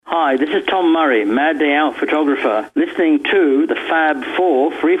Hi, this is Tom Murray, Mad Day Out photographer, listening to the Fab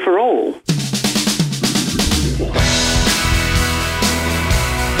Four Free for All.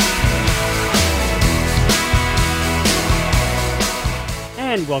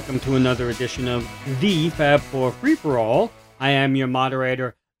 And welcome to another edition of the Fab Four Free for All. I am your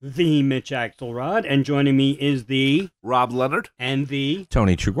moderator, the Mitch Axelrod, and joining me is the Rob Leonard and the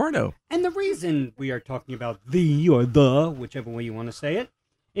Tony Truguardo. And the reason we are talking about the or the, whichever way you want to say it,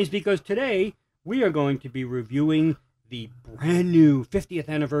 is because today we are going to be reviewing the brand new 50th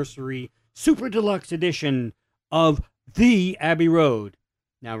anniversary Super Deluxe edition of The Abbey Road.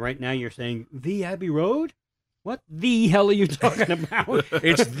 Now, right now you're saying, The Abbey Road? What the hell are you talking about?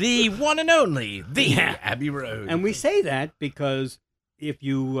 It's the one and only, the Abbey Road. And we say that because if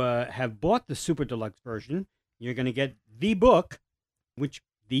you have bought the Super Deluxe version, you're going to get the book, which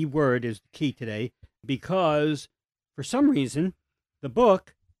the word is the key today, because for some reason, the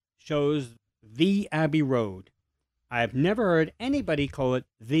book shows the Abbey Road. I've never heard anybody call it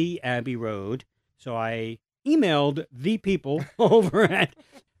the Abbey Road, so I emailed the people over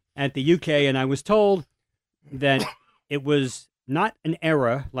at the UK, and I was told that it was not an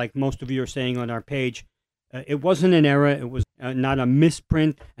error, like most of you are saying on our page. It wasn't an error, it was not a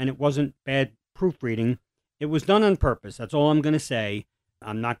misprint, and it wasn't bad proofreading. It was done on purpose, that's all I'm going to say.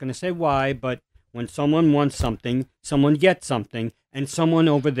 I'm not going to say why, but when someone wants something, someone gets something, and someone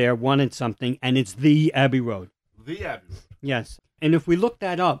over there wanted something, and it's the Abbey Road. The Abbey Road. Yes. And if we look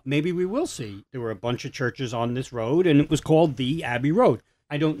that up, maybe we will see there were a bunch of churches on this road, and it was called the Abbey Road.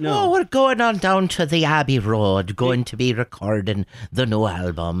 I don't know. Oh, we're going on down to the Abbey Road, going to be recording the new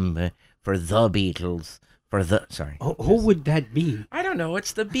album for the Beatles. Sorry. Who would that be? I don't know.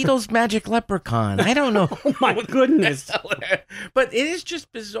 It's the Beatles' Magic Leprechaun. I don't know. Oh, my goodness. But it is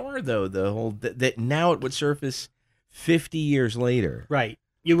just bizarre, though, the whole that now it would surface 50 years later. Right.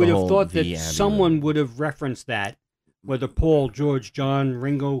 You would have whole thought The that Abbey someone Road. would have referenced that, whether Paul, George, John,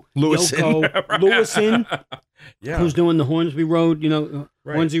 Ringo, Lewison. Yoko, Lewison, Yeah. who's doing the Hornsby Road,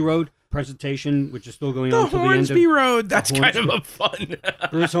 Right. Hornsby Road presentation, which is still going The on till the end Hornsby of Road. That's kind of Hornsby. a fun.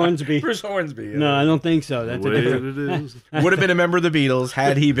 Bruce Hornsby. Bruce Hornsby. Yeah. No, I don't think so. That's a Way different. it is. Would have been a member of the Beatles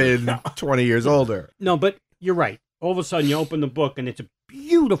had he been 20 years older. No, but you're right. All of a sudden, you open the book, and it's a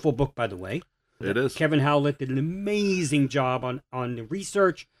beautiful book, by the way. It is. Kevin Howlett did an amazing job on the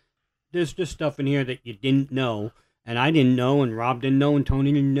research. There's just stuff in here that you didn't know, and I didn't know, and Rob didn't know, and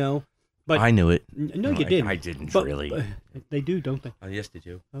Tony didn't know. But I knew it. No, you didn't. I didn't But- really. but they do, don't they? Oh, yes, they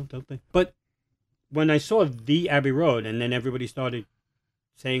do. Oh, don't they? But when I saw the Abbey Road, and then everybody started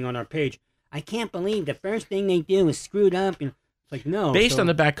saying on our page, I can't believe the first thing they do is screwed up. It's like, no. Based on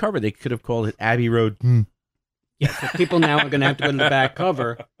the back cover, they could have called it Abbey Road. Yeah, so people now are going to have to go to the back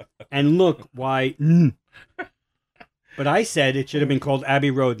cover and look why. But I said it should have been called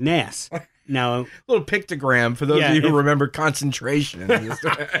Abbey Road Nass. Now, Little pictogram for those Yeah, of you who if- remember concentration.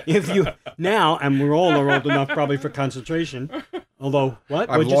 if you now, and we're all are old enough probably for concentration. Although, what?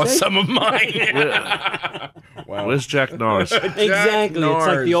 I've What'd you lost say? some of mine. Wow. Where's Jack Norris? Exactly. It's like the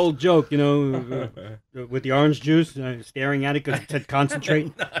Norris. old joke, with the orange juice, staring at it because it said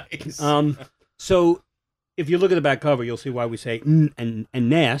concentrate. Nice. So if you look at the back cover, you'll see why we say and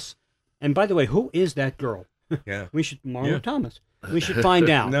Nass. And by the way, who is that girl? Yeah. We should, Marlo Yeah. Thomas. We should find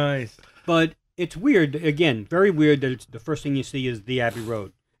out. Nice. But it's weird, again, very weird that it's the first thing you see is the Abbey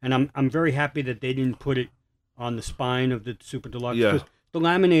Road. And I'm very happy that they didn't put it on the spine of the Super Deluxe. Yeah. 'Cause the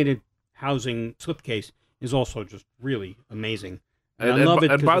laminated housing slipcase is also just really amazing. And I love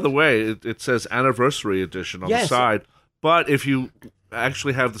it. And 'cause by the it's- way, it says anniversary edition on Yes. the side. But if you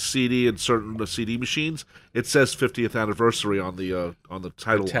actually have the CD in certain the CD machines, it says 50th anniversary on the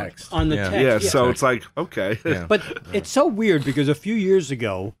title Text. on the Yeah. text. Yeah, yeah. so it's like okay. Yeah. But it's so weird because a few years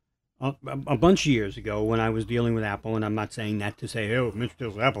ago, a bunch of years ago, when I was dealing with Apple, and I'm not saying that to say, oh, Mitch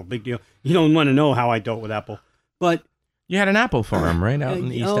deals with Apple, big deal. You don't want to know how I dealt with Apple. But You had an apple farm, right, out in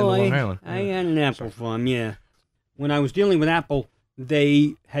the east end of Long Island. I had an Apple farm, yeah. When I was dealing with Apple,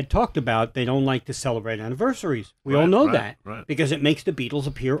 they had talked about they don't like to celebrate anniversaries. We all Right, know right, that right. because it makes the Beatles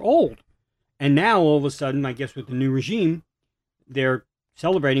appear old. And now, all of a sudden, I guess with the new regime, they're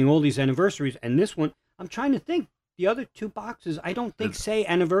celebrating all these anniversaries. And this one, I'm trying to think. The other two boxes, I don't think say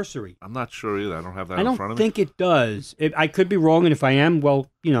anniversary. I'm not sure either. I don't have that I in don't front of me. think it does. I could be wrong, and if I am, well,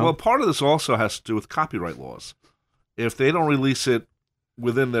 Well, part of this also has to do with copyright laws. If they don't release it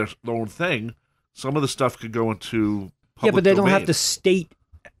within their own thing, some of the stuff could go into public yeah, but they don't domain. have to state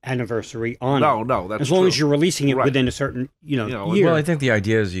anniversary on No, it. no, that's as long true. as you're releasing it Right. within a certain, know, year. Well, I think the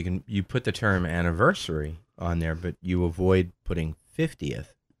idea is you put the term anniversary on there, but you avoid putting 50th.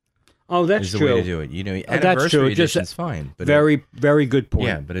 Oh, that's is the true. way to do it. You know, that's anniversary true. Just edition's fine, but very, very good point.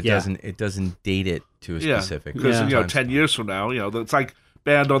 yeah, but it doesn't date it to a specific. Because Yeah. 10 years from now, it's like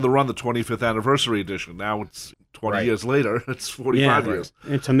Band on the Run, the 25th anniversary edition. Now it's 20 Right. years later. It's 45 years.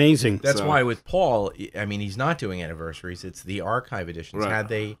 It's amazing. That's So- why with Paul, I mean, he's not doing anniversaries. It's the archive editions.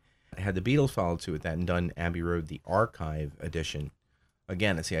 Right. Had the Beatles followed suit with that and done Abbey Road, the archive edition,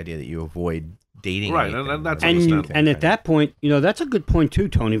 again, it's the idea that you avoid dating. Right, anything, and that's or understandable. And at that point, that's a good point too,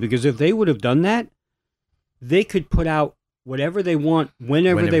 Tony, because if they would have done that, they could put out whatever they want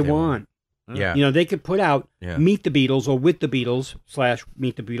whenever they want. yeah, They could put out Yeah. Meet the Beatles or With the Beatles /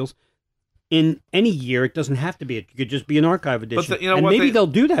 Meet the Beatles in any year. It doesn't have to be. It could just be an archive edition. And maybe they'll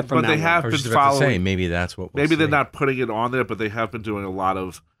do that from but now they on. have I was been just about to say, following. maybe that's what. We'll Maybe they're see. not putting it on there, but they have been doing a lot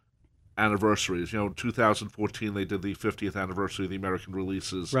of anniversaries. In 2014, they did the 50th anniversary of the American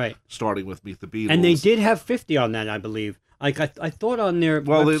releases, Right. starting with Meet the Beatles. And they did have 50 on that, I believe. Like I thought on their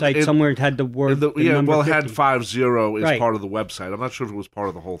Well, website somewhere it had the word. the number it had 50. 50 as Right. part of the website. I'm not sure if it was part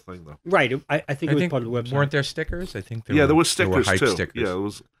of the whole thing, though. Right. I think it was part of the website. Weren't there stickers? I think There were there were stickers, hype too. stickers. Yeah, it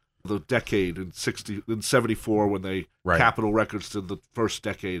was the decade in 74 when they Right. Capitol Records did the first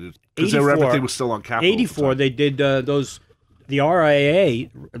decade. Because 84 everything was still on Capitol. at the 84, time. they did the RIAA,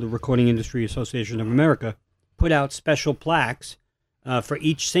 the Recording Industry Association of America, put out special plaques for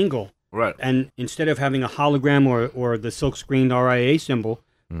each single. Right. And instead of having a hologram or the silk-screened RIAA symbol,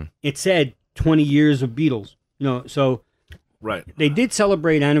 Hmm. it said 20 years of Beatles. So Right. they did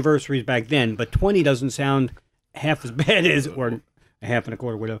celebrate anniversaries back then, but 20 doesn't sound half as bad as, or a half and a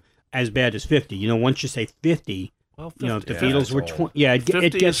quarter, whatever, as bad as 50. Once you say 50, Well, if the 50, Beatles were 20, yeah, it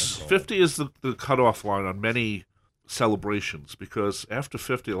 50 gets... 50 is the cutoff line on many celebrations, because after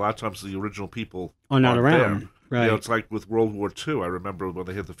 50, a lot of times the original people Are not aren't around, there. right. It's like with World War II. I remember when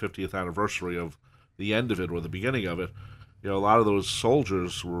they hit the 50th anniversary of the end of it or the beginning of it, a lot of those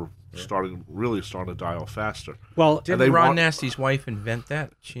soldiers were really starting to die off faster. Well, And Didn't they Ron want- Nasty's wife invent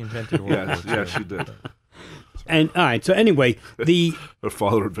that? She invented World War Yes, II. yes, she did. and all right, so anyway, the Her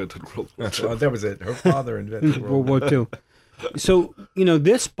father invented World War II. Oh, that was it. Her father invented World War II. So,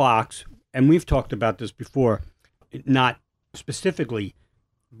 this box, and we've talked about this before, not specifically,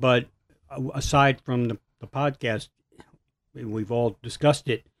 but aside from the podcast, we've all discussed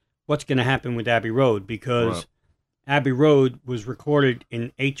it, what's going to happen with Abbey Road, because Right. Abbey Road was recorded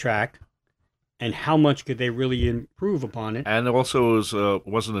in 8-track, and how much could they really improve upon it? And also, it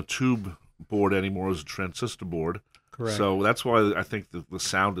wasn't a tube board anymore; it was a transistor board. Correct. So that's why I think the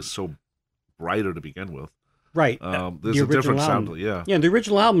sound is so brighter to begin with. Right. There's the a different original sound. album. Yeah, The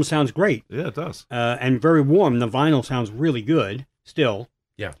original album sounds great. yeah, it does. And very warm. The vinyl sounds really good still.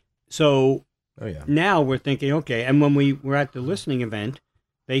 Yeah. So Oh yeah. now we're thinking, okay, and when we were at the listening event,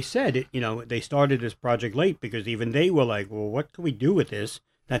 they said, they started this project late because even they were like, well, what can we do with this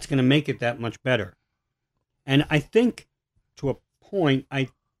that's going to make it that much better? And I think, to a point, I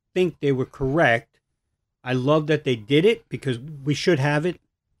think they were correct. I love that they did it because we should have it.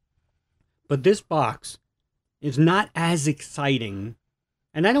 But this box is not as exciting.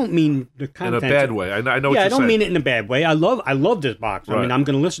 And I don't mean the In a content. bad way. I know what Yeah, you're I don't saying. mean it in a bad way. I love this box. I Right. mean, I'm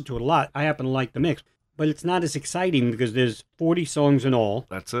going to listen to it a lot. I happen to like the mix. But it's not as exciting because there's 40 songs in all,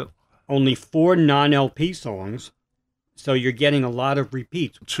 That's it. only 4 non-LP songs. So you're getting a lot of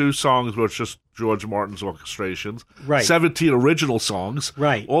repeats. 2 songs were just George Martin's orchestrations. Right. 17 original songs.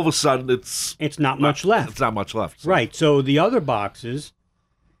 Right. All of a sudden, it's It's not much left. It's not much left. So. Right. So the other boxes,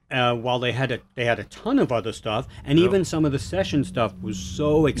 while they had a ton of other stuff, and Yeah. even some of the session stuff was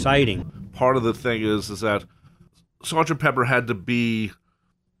so exciting. Part of the thing is that Sgt. Pepper had to be,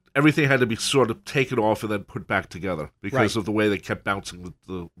 everything had to be sort of taken off and then put back together because Right. of the way they kept bouncing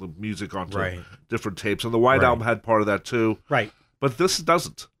the music onto Right. different tapes. And the White Right. Album had part of that too, Right. but this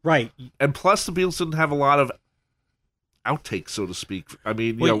doesn't. Right. And plus, the Beatles didn't have a lot of outtakes, so to speak. I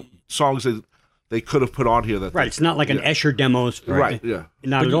mean, Well, songs that they could have put on here that Right. It's not like an Escher demos. For right, yeah.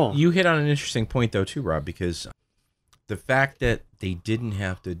 Not But at all. You hit on an interesting point though too, Rob, because the fact that they didn't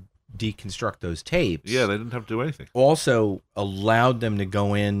have to deconstruct those tapes, Yeah, they didn't have to do anything. also allowed them to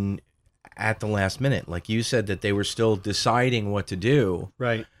go in at the last minute. Like you said, that they were still deciding what to do,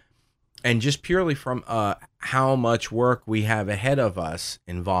 Right. and just purely from how much work we have ahead of us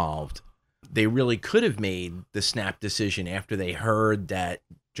involved, they really could have made the snap decision after they heard that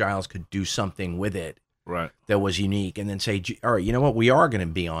Giles could do something with it Right. that was unique, and then say, all right, you know what, we are going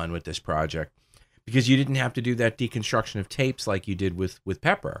to be on with this project, because you didn't have to do that deconstruction of tapes like you did with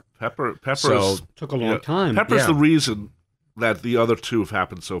Pepper. Pepper's So- Took a long time. Pepper's Yeah. the reason that the other 2 have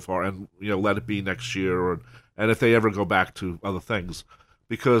happened so far, and let it be next year, and if they ever go back to other things,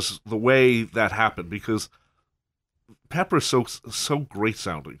 because the way that happened, because Pepper's so great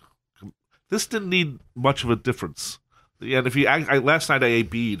sounding this didn't need much of a difference. And if you, last night I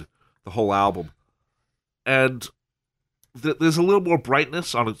A-B'd the whole album, and there's a little more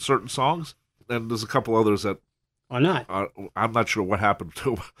brightness on certain songs, and there's a couple others that Or not? I'm not sure what happened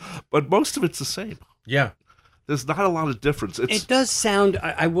to, but most of it's the same. Yeah. There's not a lot of difference. It does sound,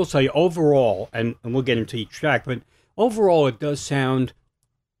 I will say, overall, and we'll get into each track, but overall it does sound,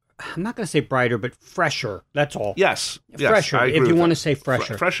 I'm not going to say brighter, but fresher. That's all. Yes. Fresher, I agree if you with want to that. say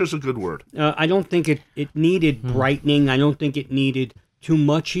fresher. Fresher's a good word. I don't think it needed brightening. I don't think it needed too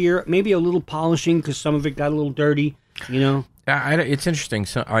much here. Maybe a little polishing because some of it got a little dirty, you know? It's interesting.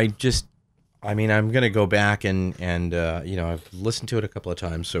 So I'm going to go back and I've listened to it a couple of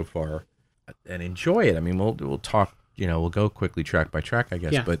times so far and enjoy it. I mean, we'll talk, we'll go quickly track by track, I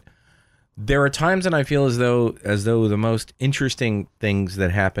guess. Yeah. But there are times when I feel as though the most interesting things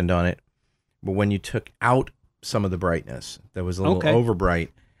that happened on it were when you took out some of the brightness that was a little over bright.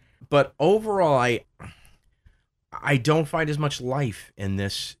 But overall, I don't find as much life in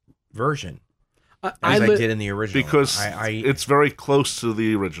this version as I did in the original. Because it's very close to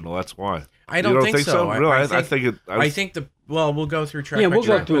the original. That's why. I don't think so. Really? I think we'll go through track by we'll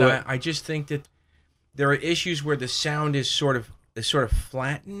track, go through but it. I just think that there are issues where the sound is sort of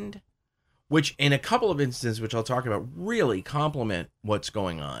flattened, which in a couple of instances, which I'll talk about, really complement what's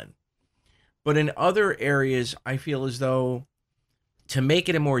going on. But in other areas, I feel as though to make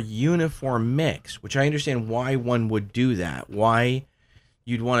it a more uniform mix, which I understand why one would do that, why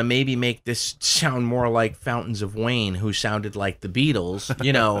you'd want to maybe make this sound more like Fountains of Wayne, who sounded like the Beatles,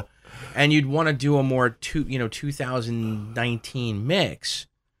 and you'd want to do a more 2019 mix.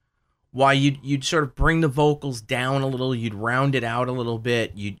 Why you'd sort of bring the vocals down a little, you'd round it out a little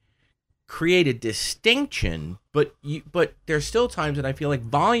bit, you'd create a distinction, but there's still times that I feel like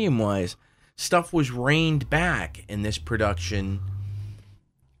volume-wise, stuff was reined back in this production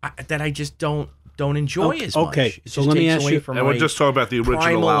that I just don't enjoy as much. Okay, It so just let me takes ask away you- from And we're my just talking about the original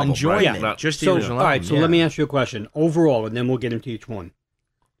primal album, enjoyment, right? Not- just the So, original all right, album. so let me ask you a question. Overall, and then we'll get into each one.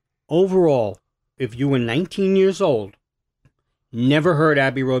 Overall, if you were 19 years old, never heard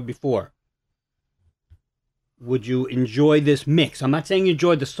Abbey Road before, would you enjoy this mix? I'm not saying you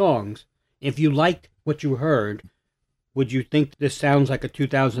enjoyed the songs. If you liked what you heard, would you think this sounds like a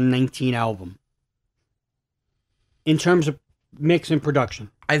 2019 album? In terms of mix and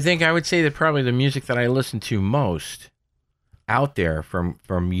production. I think I would say that probably the music that I listen to most out there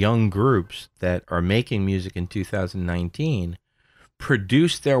from young groups that are making music in 2019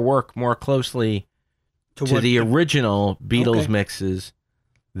 produce their work more closely to the original Beatles mixes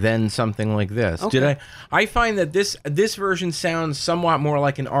than something like this. Okay. I find that this version sounds somewhat more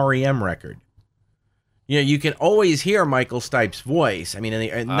like an REM record. You can always hear Michael Stipe's voice. I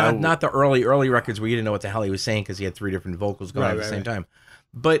mean, not the early records where you didn't know what the hell he was saying because he had three different vocals going at the same time.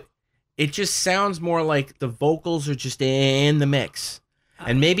 But it just sounds more like the vocals are just in the mix.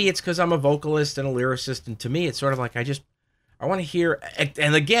 And maybe it's because I'm a vocalist and a lyricist, and to me, it's sort of like I want to hear.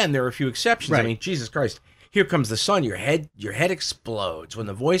 And again, there are a few exceptions. Right. I mean, Jesus Christ, Here Comes the Sun. Your head explodes when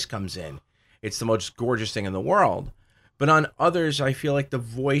the voice comes in. It's the most gorgeous thing in the world. But on others, I feel like the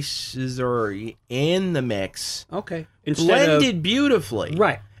voices are in the mix. Okay. Blended beautifully.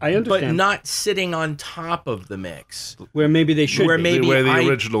 Right. I understand. But not sitting on top of the mix. Where maybe they should be.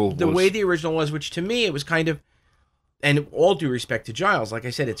 the way the original was, which to me, it was kind of, and all due respect to Giles, like I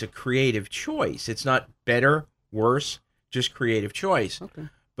said, it's a creative choice. It's not better, worse, just creative choice. Okay.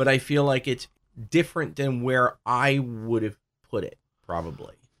 But I feel like it's different than where I would have put it,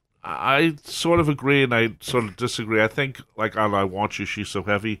 probably. I sort of agree and I sort of disagree. I think, like on I Want You, She's So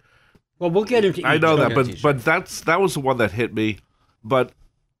Heavy. Well, we'll get into each. I know that, into each. but that was the one that hit me. But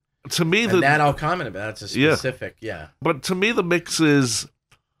to me, And that I'll comment about. It's a specific, yeah. But to me, the mix isn't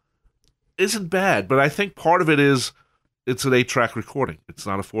bad. But I think part of it is it's an 8-track recording. It's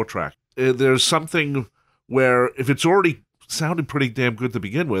not a 4-track. There's something where if it's already sounded pretty damn good to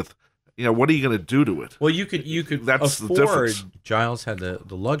begin with, what are you going to do to it? Well, you could That's the afford, difference. Giles had the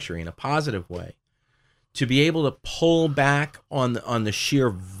luxury in a positive way to be able to pull back on the sheer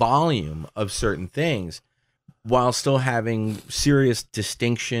volume of certain things while still having serious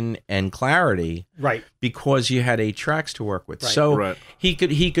distinction and clarity, Right. because you had 8 tracks to work with. Right. So Right. he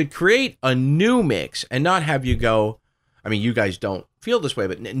could create a new mix and not have you go, I mean, you guys don't feel this way,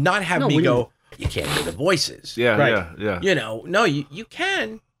 but not have me go, you can't hear the voices. Yeah, Right. yeah. No, you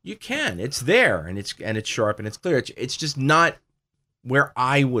can. You can. It's there, and it's sharp, and it's clear. It's just not where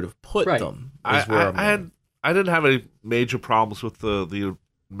I would have put Right. them. I didn't have any major problems with the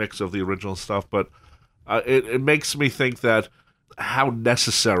mix of the original stuff, but it makes me think that how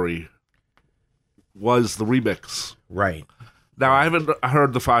necessary was the remix. Right. Now, I haven't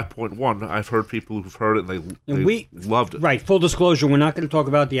heard the 5.1. I've heard people who've heard it and they loved it. Right, full disclosure, we're not going to talk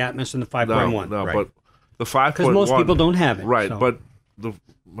about the Atmos and the 5.1. No, Right. but the 5.1. Because most people don't have it. Right, so. but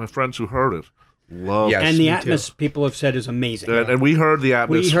my friends who heard it loved Yes, And the me Atmos, people have said, is amazing. it. And we heard the Atmos.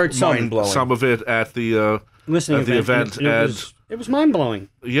 We heard Mind-blowing. some of it at the listening at the event, and it was mind-blowing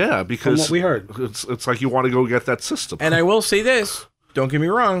yeah, because from what we heard. it's like you want to go get that system. And I will say this. Don't get me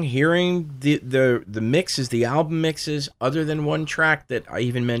wrong. Hearing the mixes, the album mixes, other than one track that I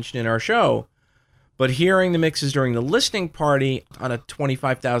even mentioned in our show, but hearing the mixes during the listening party on a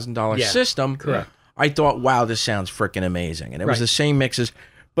 $25,000 Yeah, system, correct. I thought, wow, this sounds freaking amazing. And it was Right. the same mixes.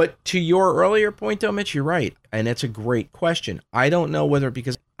 But to your earlier point, though, Mitch, you're right. And it's a great question. I don't know whether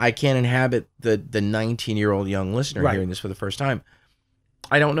because I can't inhabit the 19-year-old young listener Right. hearing this for the first time.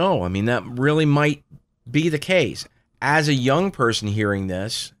 I don't know. I mean, that really might be the case. As a young person hearing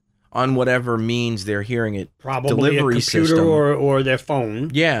this, on whatever means they're hearing it, Probably delivery a computer system, or their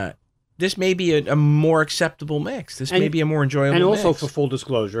phone. yeah, this may be a more acceptable mix. This may And- be a more enjoyable And also, mix. for full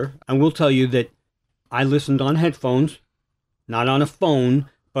disclosure, I will tell you that I listened on headphones, not on a phone,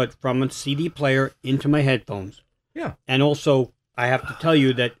 but from a CD player into my headphones. Yeah. And also, I have to tell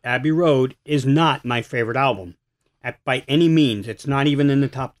you that Abbey Road is not my favorite album. By any means. It's not even in the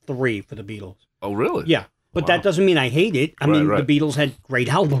top 3 for the Beatles. Oh, really? Yeah. But Wow. that doesn't mean I hate it. I Right, mean, right. the Beatles had great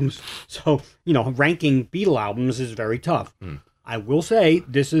albums. So, ranking Beatle albums is very tough. I will say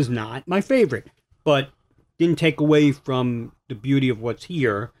this is not my favorite, but didn't take away from the beauty of what's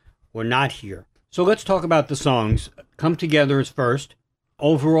here or not here. So let's talk about the songs. Come Together is first.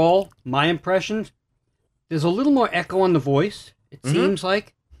 Overall, my impressions, there's a little more echo on the voice, it seems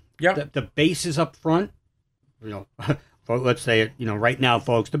like. Yeah. The bass is up front. Let's say it, right now,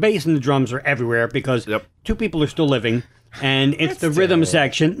 folks, the bass and the drums are everywhere because Yep. 2 people are still living, and it's That's the rhythm terrible.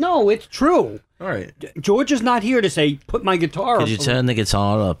 section. No, it's true. All right. George is not here to say, put my guitar Could up. you turn the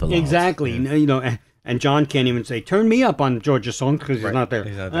guitar up a little? Exactly. And John can't even say, turn me up on George's song because he's Right. not there.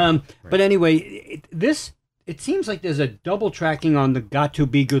 He's not there. But anyway, it seems like there's a double tracking on the Got to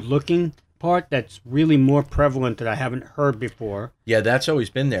Be Good Looking part that's really more prevalent that I haven't heard before. Yeah, that's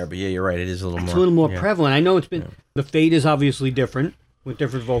always been there, but yeah, you're right. It is a little It's more. a little more yeah. prevalent. I know it's been, the fade is obviously different with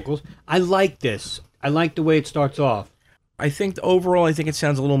different vocals. I like this. I like the way it starts off. I think overall, I think it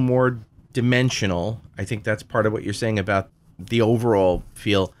sounds a little more dimensional. I think that's part of what you're saying about the overall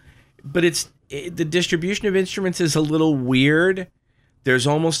feel. But the distribution of instruments is a little weird. There's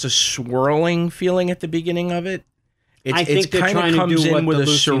almost a swirling feeling at the beginning of it. I think they're kinda trying to comes do in what with the a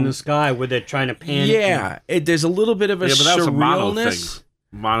Lucy in the Sky, where they're trying to pan. yeah. There's a little bit of a Yeah, but that's a mono surrealness. thing.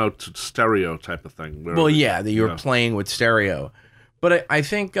 Mono to stereo type of thing. where- Well, yeah, that you're Yeah. playing with stereo, but I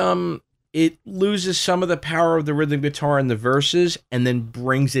think it loses some of the power of the rhythm guitar in the verses, and then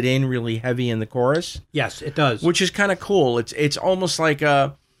brings it in really heavy in the chorus, Yes, it does. which is kind of cool. It's almost like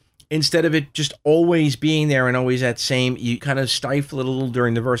instead of it just always being there and always that same, you kind of stifle it a little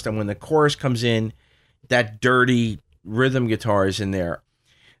during the verse. Then when the chorus comes in, that dirty rhythm guitar is in there.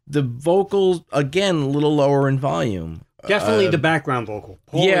 The vocals again a little lower in volume. Definitely the background vocal.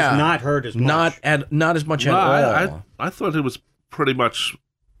 Paul yeah. is not heard as much. Not as much No, at all. I thought it was pretty much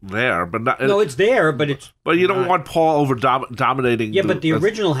there, but not. No, it's there, but it's. but you don't not- want Paul over dominating. Yeah, but the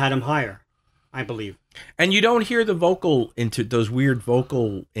original had him higher, I believe. And you don't hear the vocal into those weird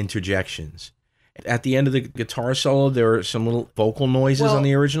vocal interjections. At the end of the guitar solo, there are some little vocal noises Well, on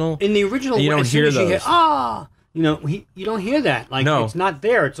the original. In the original, You don't as soon hear as you those. you don't hear that. Like No. it's not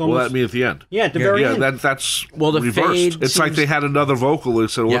there. It's Well, almost that mean at the end. yeah, at the very Yeah, end. that's Well, the reversed. fade It's like seems- they had another vocal. They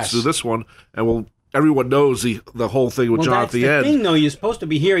said, well, Yes. let's do this one, and everyone knows the whole thing with well, John at that's the the end. thing, though. You're supposed to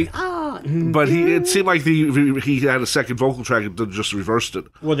be hearing But it seemed like he had a second vocal track and just reversed it,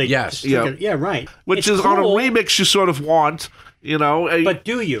 Well, they Yes. stick Yeah. it- yeah, right. which It's is on a cool, remix you sort of want, But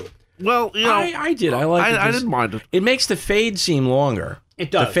do you? well, I did. I like it. I didn't mind it. It makes the fade seem longer. It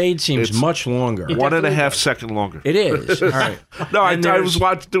does. The fade seems It's- much longer. It One and a definitely half does. second longer. It is. All right. No, And I there's-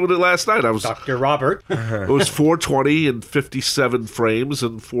 was doing it last night. I was Dr. Robert. it was 420 and 57 frames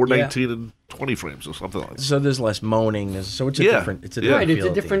and 419 and 20 frames or something like that. So there's less moaning. So it's a Yeah. different. It's a Yeah. different. Right, it's feel a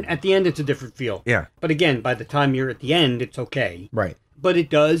at the different. end. At the end, it's a different feel. Yeah. But again, by the time you're at the end, it's okay. Right. But it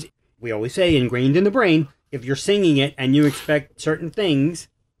does. We always say ingrained in the brain. If you're singing it and you expect certain things,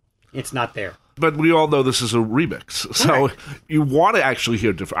 it's not there. But we all know this is a remix, so you want to actually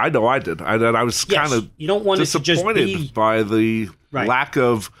hear different. I know I did. I was Yes, kind of you don't want it to just disappointed be. by the Right. lack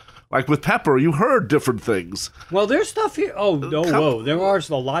of, like with Pepper, you heard different things. Well, there's stuff here. Oh, no, whoa! There are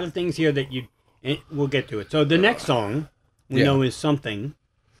a lot of things here that we'll get to it. So the next song we Yeah. know is Something.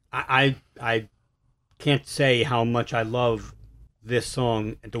 I can't say how much I love this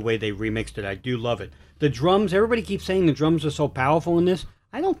song and the way they remixed it. I do love it. The drums, everybody keeps saying the drums are so powerful in this.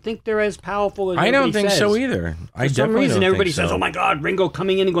 I don't think they're as powerful as I don't everybody think says. so either. For some reason, everybody says, so. "Oh my God, Ringo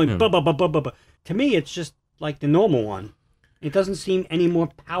coming in and going ba ba ba ba ba." To me, it's just like the normal one. It doesn't seem any more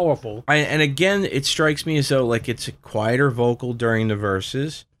powerful. And again, it strikes me as though like it's a quieter vocal during the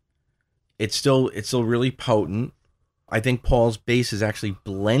verses. It's still really potent. I think Paul's bass is actually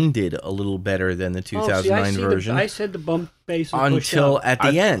blended a little better than the 2009 version. I said the bump bass was pushed until up. at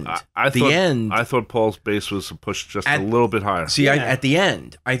the end. I thought Paul's bass was pushed just a little bit higher. See, Yeah. at the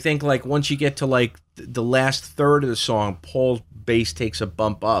end, I think like once you get to like the last third of the song, Paul's bass takes a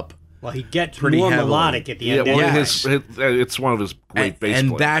bump up. Well, he gets pretty more heavily. melodic at the Yeah, end. well, Yes. it's one of his great bass and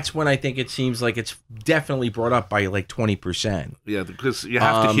players. that's when I think it seems like it's definitely brought up by like 20%. Yeah, because you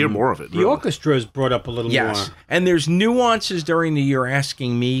have to hear more of it. The really. orchestra is brought up a little Yes, more. and there's nuances during the "You're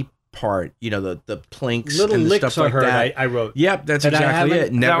Asking Me" part. You know, the plinks, Little and the licks stuff I like heard. that. I wrote. Yep, that's that I exactly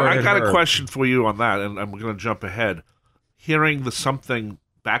haven't- it. Never Now, I had got heard. a question for you on that, and I'm going to jump ahead. Hearing the Something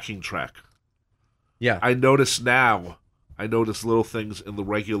backing track, Yeah, I notice little things in the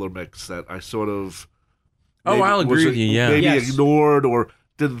regular mix that I sort of I'll agree with you. Yeah, maybe Yes. ignored or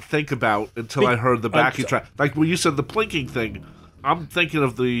didn't think about until I heard the backing so- track. Like when you said the plinking thing, I'm thinking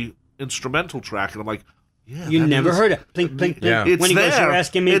of the instrumental track, and I'm like, yeah, You that never is- heard it. Plink, plink, plink. Yeah. It's when he goes, there. you're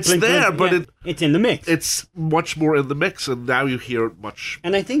asking me. It's plink, there, plink. but Yeah, it's in the mix. It's much more in the mix, and now you hear it much.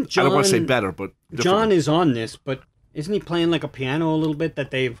 and I think I John. don't want to say better, but John differently. is on this, but isn't he playing like a piano a little bit?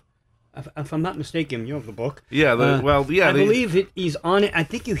 That they've, if I'm not mistaken, you have the book. Yeah, I believe he's on it. I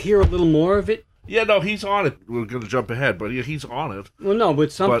think you hear a little more of it. Yeah, no, he's on it. We're going to jump ahead, but yeah, he's on it. Well, no,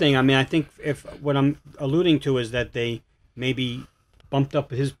 but something. I mean, I think if what I'm alluding to is that they maybe bumped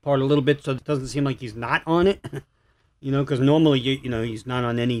up his part a little bit, so it doesn't seem like he's not on it. You know, because normally you know he's not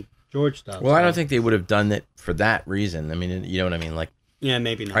on any George stuff. Well, I so- don't think they would have done it for that reason. I mean, you know what I mean? Like, Yeah,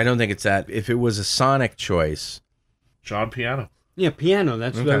 maybe not. I don't think it's that. If it was a sonic choice, John Piano. Yeah, piano.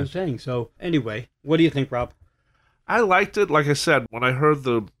 That's what I Okay. was saying. So anyway, what do you think, Rob? I liked it. Like I said, when I heard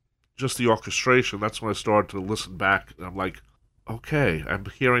just the orchestration, that's when I started to listen back. And I'm like, okay, I'm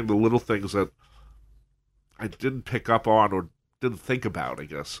hearing the little things that I didn't pick up on or didn't think about, I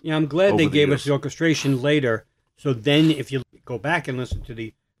guess. Yeah, I'm glad Over they the gave years. us the orchestration later. So then, if you go back and listen to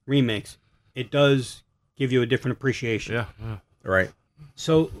the remix, it does give you a different appreciation. Yeah. right?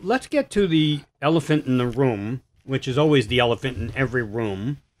 So let's get to the elephant in the room, which is always the elephant in every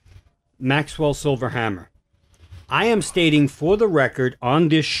room. Maxwell Silverhammer. I am stating for the record on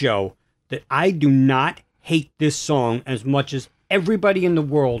this show that I do not hate this song as much as everybody in the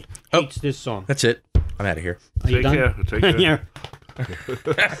world hates this song. That's it. I'm out of here. Are you Take done? care. Take care. Yeah.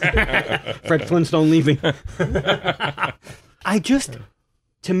 Fred Flintstone leaving.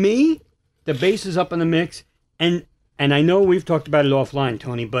 To me, the bass is up in the mix, and I know we've talked about it offline,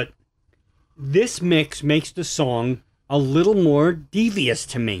 Tony, but this mix makes the song a little more devious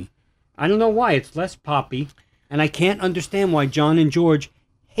to me. I don't know why. It's less poppy, and I can't understand why John and George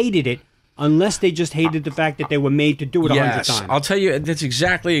hated it unless they just hated the fact that they were made to do it 100 Yes, times. I'll tell you. That's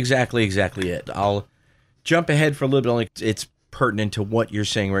exactly it. I'll jump ahead for a little bit. Only it's pertinent to what you're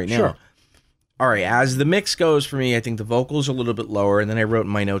saying right now. Sure. All right. As the mix goes for me, I think the vocals are a little bit lower, and then I wrote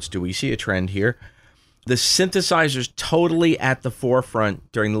in my notes, do we see a trend here? The synthesizer's totally at the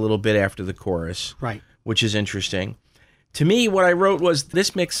forefront during the little bit after the chorus, Right. which is interesting. To me, what I wrote was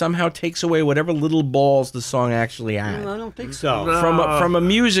this mix somehow takes away whatever little balls the song actually had. Well, I don't think so. No. From a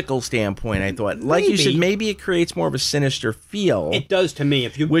musical standpoint, I thought, like you said, Maybe. maybe it creates more of a sinister feel. It does to me.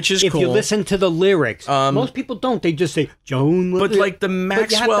 If you Which is if you cool. listen to the lyrics, most people don't. They just say Joan. But like the But you have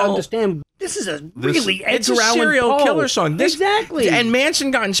to Maxwell, understand, this is a really it's a Edgar Allan serial Poe. killer song. This, exactly. And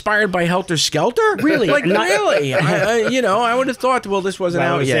Manson got inspired by Helter Skelter. Really? Like And not- really? I would have thought. Well, this wasn't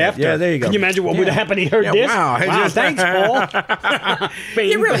Well, it out was yet. after. Yeah, there you go. Can you imagine what would have happened? He heard Yeah, this. wow. I Wow, just- thanks, Paul.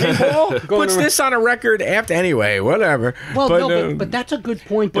 He really Paul Going puts around- this on a record after anyway. Whatever. Well, but, no, but that's a good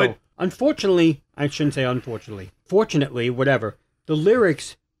point, though. but- Unfortunately, I shouldn't say unfortunately. Fortunately, whatever. The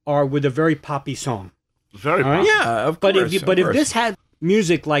lyrics are with a very poppy song. Very All right? popular. yeah, of But course. if this had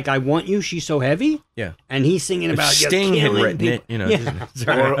music like "I Want You," she's so heavy, yeah. and he's singing If about you're Sting had killing written people. it,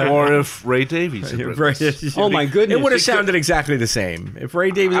 Yeah. Or if Ray Davies had written this. Oh my goodness! It would have It could- sounded exactly the same. If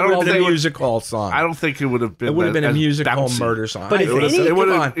Ray Davies I would don't have been a think it would- music hall song. I don't think it would have been. It would have been a as music hall bouncy. murder song. But if It would have. any- It would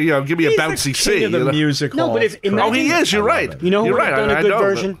come have. on. Give me a He's bouncy the C. king of the you know? music No, hall. but if- imagine- Oh, he is. You're right. You know who You're would right. have done I a good know,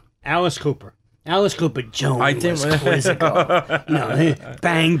 version? Alice Cooper. Alice Cooper, Joan I think- was quizzical.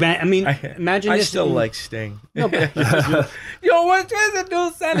 Bang, bang. I mean, imagine I this. still like Sting. No, but, Yo, what's the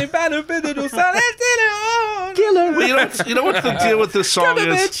do Sally Banner do Sally killer. Well, you know what the deal with this song Son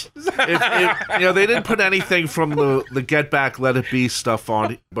of a is? They didn't put anything from the Get Back, Let It Be stuff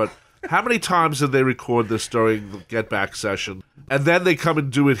on, but How many times did they record this during the Get Back session? And then they come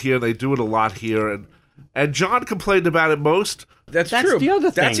and do it here. They do it a lot here. And John complained about it most. That's That's true. the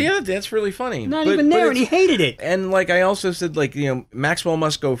other That's thing. the other. That's really funny. Not even there, and he hated it. And like I also said, like, you know, Maxwell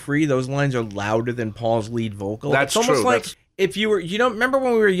Must Go Free. Those lines are louder than Paul's lead vocal. That's it's almost true. like That's- if you were, you know, remember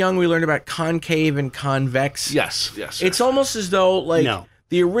when we were young, we learned about concave and convex. Yes. It's almost as though like No.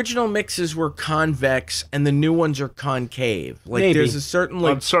 the original mixes were convex and the new ones are concave. Like Maybe. there's a certain on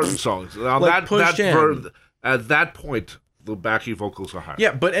like certain songs. On like pushed in. At that point, the backing vocals are higher.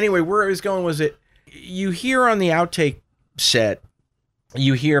 yeah. But anyway, where I was going was it you hear on the outtake set,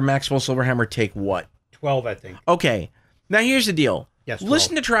 you hear Maxwell Silverhammer take what? 12, I think. Okay, now here's the deal. Yes, 12.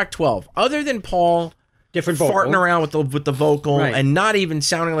 Listen to track 12. Other than Paul Different vocal. farting around with the vocal Right. and not even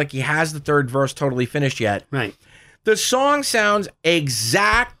sounding like he has the third verse totally finished yet, Right. the song sounds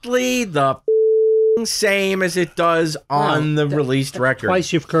exactly the same as it does on the released record.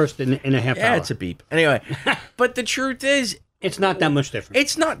 Twice you've cursed in a half Yeah, hour. it's a beep. Anyway, but the truth is, It's not that much different.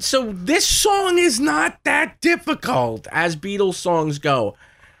 it's not. So this song is not that difficult as Beatles songs go.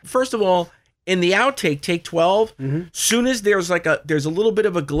 First of all, in the outtake, take 12, soon as there's a little bit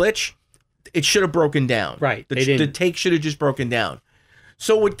of a glitch, it should have broken down. Right, The, they didn't. the take should have just broken down.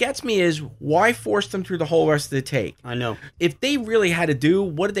 So what gets me is why force them through the whole rest of the take? I know. If they really had to do,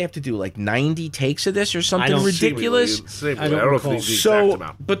 what did they have to do? Like 90 takes of this or something don't- ridiculous? Seemingly. I I don't don't know if recall. the exact So,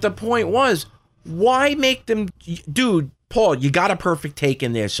 amount. but the point was, why make them, dude, Paul, you got a perfect take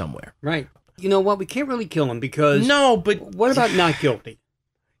in there somewhere. Right. You know what? We can't really kill him because. No, but What about not guilty?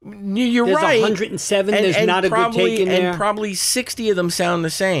 you're There's right. 107. There's not a good take in there. And probably 60 of them sound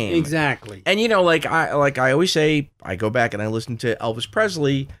the same. Exactly. And you know, like I always say, I go back and I listen to Elvis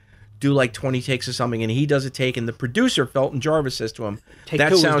Presley do like 20 takes of something, and he does a take, and the producer Felton Jarvis says to him, Take "That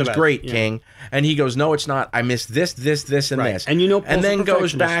two is the sounds best." great, Yeah. King." And he goes, "No, it's not. I missed this, and Right. this." And you know Paul's and a then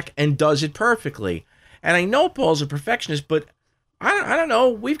goes perfectionist. back and does it perfectly. And I know Paul's a perfectionist, but I don't know.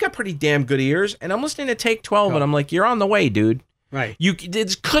 We've got pretty damn good ears, and I'm listening to take 12, and I'm like, "You're on the way, dude. Right.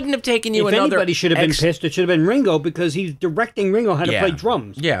 It couldn't have taken you If another." anybody should have been pissed, it should have been Ringo because he's directing Ringo how to play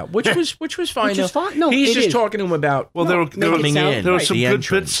drums. Yeah, which was fine. Which is though. fine. No, he's it just is. talking to him about Well, there were coming in. There were right, some the good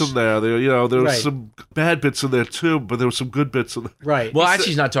entrance. bits in there. There were Right. some bad bits in there too, but there were some good bits in there. Right. Well, actually,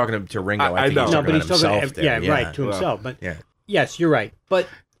 he's not talking to Ringo. I I think know. he's no, talking but about he's talking himself to, there. right, to himself. But Yeah. yes, you're right. But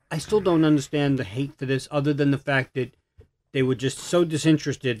I still don't understand the hate for this, other than the fact that they were just so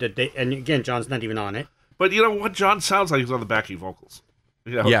disinterested that they. And again, John's not even on it. But you know what? John sounds like he's on the backing vocals.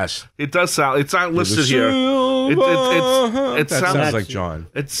 You know, Yes. it does sound. It's not listed here. It That sounds sounds like John.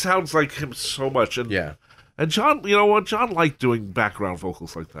 It sounds like him so much. And Yeah. And John, you know what? John liked doing background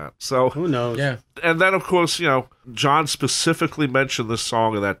vocals like that. So Who knows? Yeah. And then, of course, you know, John specifically mentioned this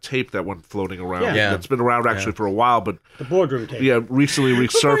song in that tape that went floating around. Yeah. Yeah. It's been around actually for a while, but The boardroom tape. yeah, recently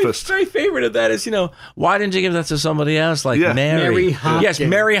resurfaced. My favorite of that is, you know, why didn't you give that to somebody else like Yeah. Mary? Mary Hopkin. Yes,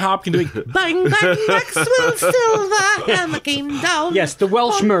 Mary Hopkin doing Bang, bang, Maxwell Silverhammer came down. Yes, the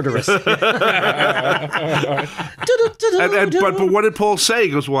Welsh murderess. But what did Paul say?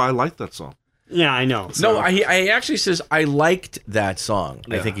 He goes, "Well, I like that song." Yeah, I know. No, I actually says I liked that song.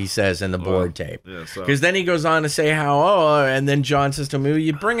 I Yeah. think he says in the board tape. Yeah, so Because then he goes on to say how, and then John says to me,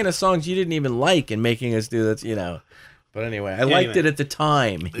 "You're bringing us songs you didn't even like and making us do that, you know." But anyway, I liked it at the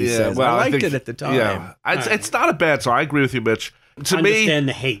time. He says, well, I liked think- it at the time. Yeah, it's not a bad song. I agree with you, Mitch. To me, Understand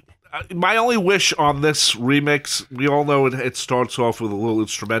the hate. my only wish on this remix, we all know it starts off with a little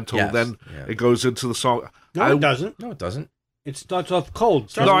instrumental, Yes, then yeah. it goes into the song. No, it doesn't. No, it doesn't. It starts off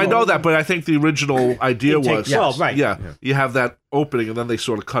cold. No, I know that, but I think the original idea It takes was 12, right. Yeah, you have that opening, and then they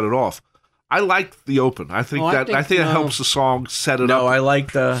sort of cut it off. I like the open. I think I that think, it no. helps the song set it No, up. I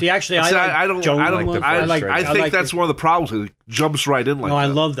like the. See, actually, See, I don't. Joan I don't. one. I, like- I think like that's it. one of the problems. It jumps right in like No, I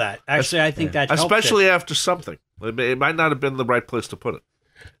that. love that. Actually, I think that helps especially it. after something. It might not have been the right place to put it.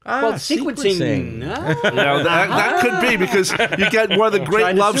 Well, sequencing. You know, that could be because you get one of the great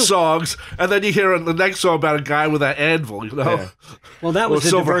Trying to love sue. songs, and then you hear the next song about a guy with an anvil. You know, Well, that was Or the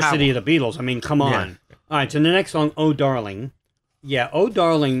Silver diversity Hammer. of the Beatles. I mean, come on. Yeah. All right, so the next song, "Oh Darling." Yeah, "Oh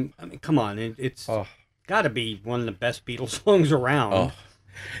Darling." I mean, come on. It's got to be one of the best Beatles songs around. Oh.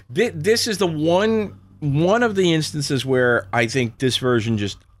 This is the one of the instances where I think this version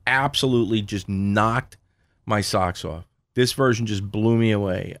just absolutely just knocked my socks off. This version just blew me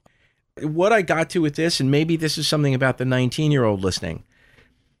away. What I got to with this, and maybe this is something about the 19-year-old listening,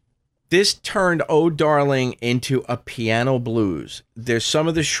 this turned "Oh Darling" into a piano blues. There's some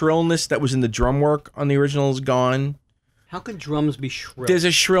of the shrillness that was in the drum work on the original is gone. How could drums be shrill? There's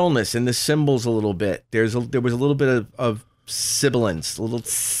a shrillness in the cymbals a little bit. There was a little bit of sibilance, a little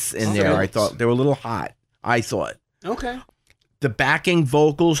tss in there. I thought they were a little hot. I thought. Okay. The backing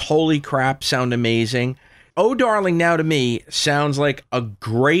vocals, holy crap, sound amazing. Oh Darling Now to me sounds like a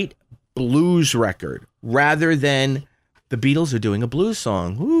great blues record rather than the Beatles are doing a blues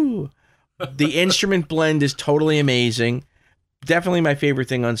song. Woo. The instrument blend is totally amazing. Definitely my favorite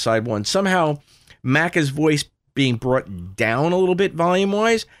thing on side one. Somehow Macca's voice being brought down a little bit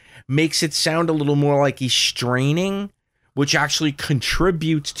volume-wise makes it sound a little more like he's straining, which actually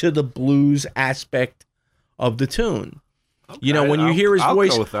contributes to the blues aspect of the tune. Okay, you know, when you hear his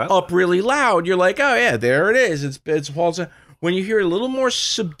voice up really loud, you're like, oh yeah, there it is. It's Paul's. When you hear it a little more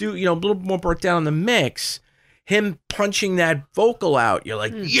subdued, you know, a little more brought down in the mix, him punching that vocal out, you're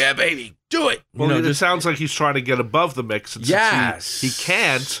like, yeah, baby, do it. Well, it sounds like he's trying to get above the mix. And yes. He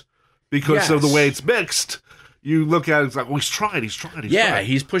can't because of the way it's mixed. You look at it, it's like, well, he's trying. He's trying.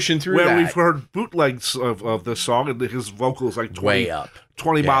 He's pushing through Where that. we've heard bootlegs of this song, and his vocal is like 20, way up.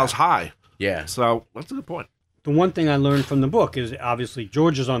 20 miles high. Yeah. So that's a good point. The one thing I learned from the book is obviously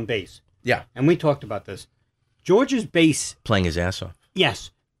George is on bass. Yeah. And we talked about this. George's bass. Playing his ass off. Yes.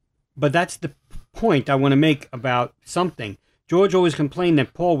 But that's the point I want to make about something. George always complained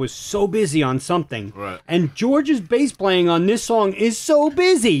that Paul was so busy on something. Right. And George's bass playing on this song is so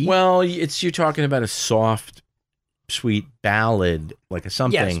busy. Well, you're talking about a soft, sweet ballad, like a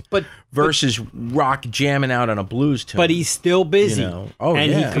something, yes, but versus rock jamming out on a blues tune. But he's still busy. You know? Oh,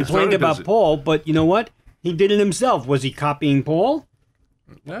 and yeah. he complained about busy. Paul, but you know what? He did it himself. Was he copying Paul?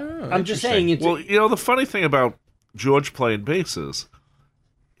 Oh, I'm just saying. It's Well, you know, the funny thing about George playing bass is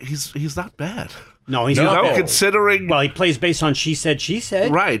he's not bad. No, he's You not. know, considering... Well, he plays bass on She Said, She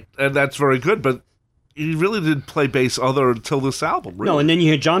Said. Right, and that's very good, but he really didn't play bass until this album, really. No, and then you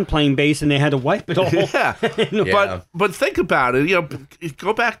hear John playing bass, and they had to wipe it all. Yeah. Yeah. But think about it. You know,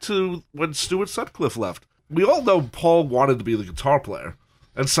 go back to when Stuart Sutcliffe left. We all know Paul wanted to be the guitar player,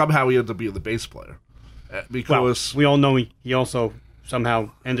 and somehow he ended up being the bass player. Because we all know he also somehow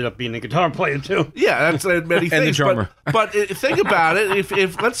ended up being a guitar player too. yeah, that's many things. And the drummer. But think about it.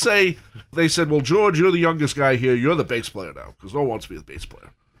 If let's say they said, "Well, George, you're the youngest guy here. You're the bass player now," because no one wants to be the bass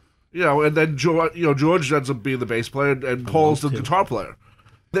player. You know, and then George ends up being the bass player, and Paul's the guitar player.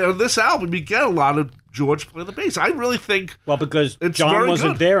 On this album, you get a lot of George playing the bass. I really think. Well, because it's John very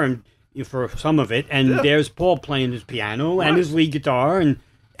wasn't good. there and for some of it, and there's Paul playing his piano and his lead guitar,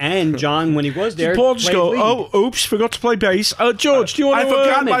 and John, when he was there, Paul just played go, lead. oh, oops, forgot to play bass. George, do you want I to...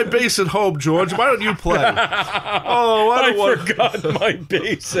 forgot my bass at home, George. Why don't you play? I forgot my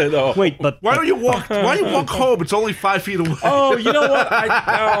bass at home. Wait, but Why don't you walk? Why you walk home? It's only 5 feet away. Oh, you know what?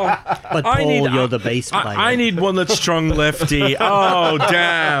 but I Paul, need- you're the bass player. I need one that's strung lefty. Oh,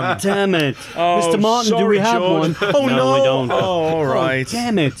 damn. Damn it, Oh, Mr. Martin. Do we sorry, have George. one? Oh, no. we don't. Oh, all right.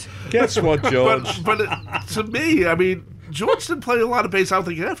 Damn it. Guess what, George? But to me, I mean, George didn't play a lot of bass. I don't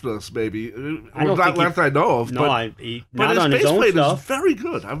think after this, maybe. I don't think that I know of. No, but not his on bass his own playing stuff. is very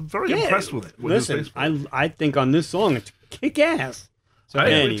good. I'm very impressed with Listen, his bass playing. I think on this song it's kick ass. So I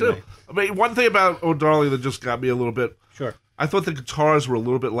agree, anyway, too. I mean, one thing about Oh Darling that just got me a little bit. sure. I thought the guitars were a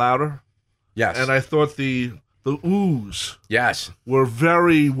little bit louder, Yes. and I thought the oohs yes. were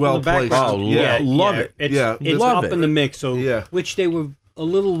very well The back- placed. Oh, love it. It's, Yeah, it's love up it. in the mix, so Yeah. which they were a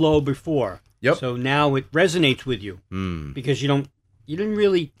little low before. Yep. So now it resonates with you because you didn't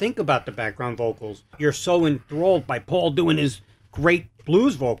really think about the background vocals. You're so enthralled by Paul doing his great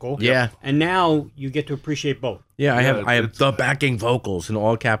blues vocal. Yeah. And now you get to appreciate both. Yeah, I have it's- the backing vocals in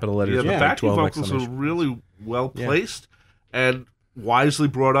all capital letters. Yeah, the with backing 12 vocals are exclamation. really well placed and wisely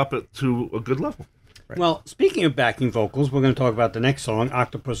brought up to a good level. Well, speaking of backing vocals, we're going to talk about the next song,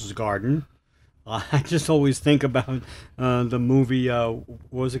 Octopus's Garden. I just always think about the movie, what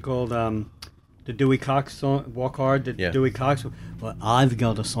was it called? The Dewey Cox song, Walk Hard, Dewey Cox. Well, I've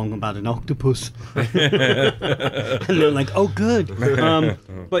got a song about an octopus. And they're like, oh, good.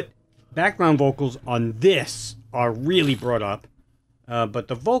 But background vocals on this are really brought up. But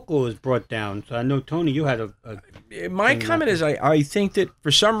the vocal is brought down. So I know, Tony, you had a My comment is I think that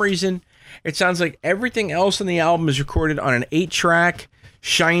for some reason it sounds like everything else on the album is recorded on an 8-track,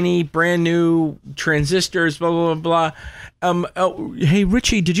 shiny, brand new transistors, blah, blah, blah, blah. Hey,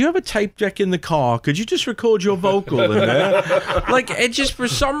 Richie, did you have a tape deck in the car? Could you just record your vocal in there? Like, it just, for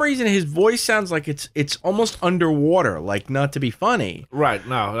some reason, his voice sounds like it's almost underwater, like not to be funny. Right,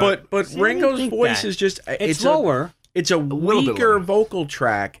 no. But See, I Ringo's didn't think voice that. is just, it's lower. It's a little bit weaker lower. vocal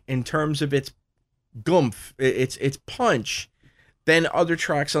track in terms of its gumph, its punch, than other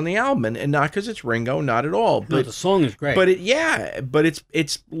tracks on the album, and not because it's Ringo, not at all. No, But the song is great. but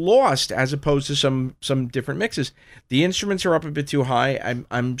it's lost as opposed to some different mixes. The instruments are up a bit too high.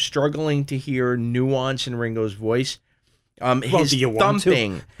 I'm struggling to hear nuance in Ringo's voice. His do you want to?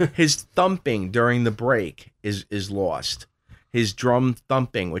 thumping, his thumping during the break is lost. his drum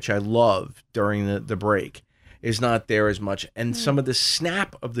thumping, which I love during the break, is not there as much. And some of the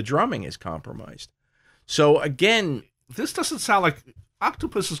snap of the drumming is compromised. So again, This doesn't sound like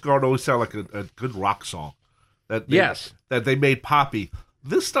Octopus's Garden always sound like a good rock song. That they made poppy.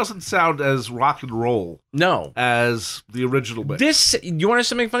 This doesn't sound as rock and roll no. as the original mix. This, you want to know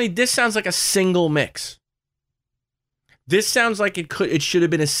something funny? This sounds like a single mix. This sounds like it should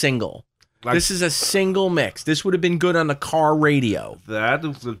have been a single. Like, this is a single mix. This would have been good on the car radio. that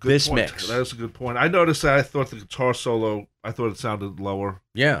is a good This point. mix. That is a good point. I noticed that. I thought the guitar solo, I thought it sounded lower.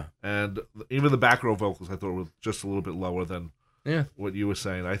 Yeah. And even the back row vocals, I thought were just a little bit lower than what you were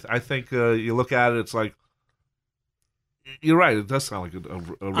saying. I think you look at it, it's like, you're right. It does sound like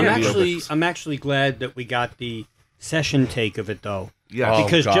a radio mix. I'm actually glad that we got the session take of it, though. Yeah. Oh,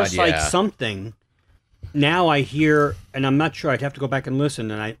 Because God, just like yeah. Something, now I hear, and I'm not sure, I'd have to go back and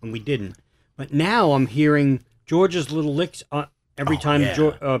listen, and we didn't. But now I'm hearing George's little licks every time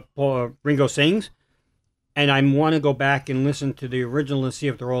Ringo sings, and I want to go back and listen to the original and see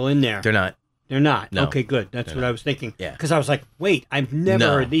if they're all in there. They're not. They're not. No. Okay, good. That's what I was thinking. Yeah. Because I was like, wait, I've never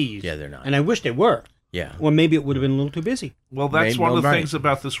No. heard these. Yeah, they're not. And I wish they were. Yeah. Or maybe it would have been a little too busy. Well, that's Maybe- one of the right. things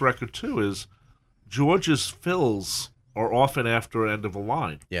about this record, too, is George's fills are often after end of a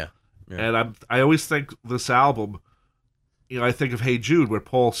line. Yeah. And I always think this album, I think of Hey Jude, where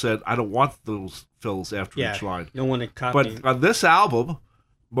Paul said, I don't want those fills after Yeah. each line. You don't want to copy. But on this album,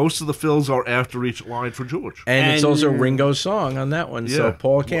 most of the fills are after each line for George. And it's And- also Ringo's song on that one, so Yeah.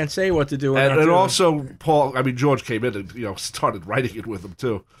 Paul can't say what to do. And also, George came in and, started writing it with him,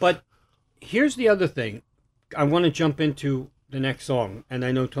 too. But here's the other thing. I want to jump into the next song, and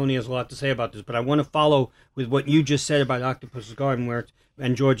I know Tony has a lot to say about this, but I want to follow with what you just said about Octopus's Garden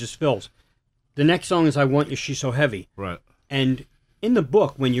and George's fills. The next song is I Want You, She's So Heavy. Right. And in the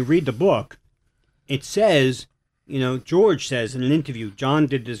book, when you read the book, it says, George says in an interview, John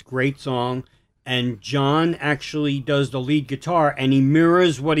did this great song, and John actually does the lead guitar, and he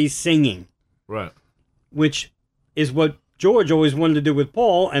mirrors what he's singing, Right. which is what George always wanted to do with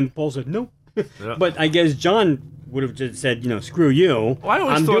Paul, and Paul said, no. Yeah. But I guess John would have just said, screw you. Well, I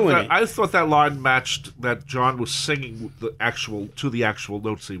always I'm thought doing that it. I thought that line matched that John was singing the actual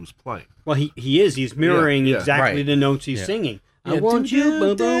notes he was playing. Well, he is. He's mirroring Yeah, exactly right. the notes he's Yeah. singing. I Yeah, want you,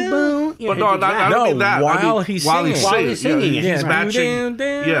 boom, boom, boom. But no, I don't mean that. while I mean, he's while singing. he's While singing, he's singing it. he's Yeah. matching.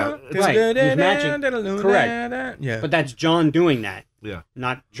 Yeah, Right, he's matching. Correct. Yeah. But that's John doing that, yeah.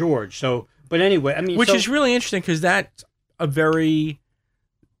 not George. So, but anyway, I mean, Which so- is really interesting because that's a very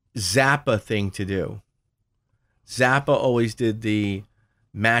Zappa thing to do. Zappa always did the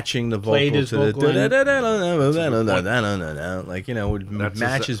matching the Played vocal his to vocal the in. like would That's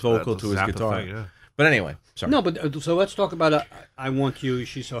match his vocal that's to a his Zappa guitar. thing, yeah. But anyway, sorry. No, but so let's talk about I Want You,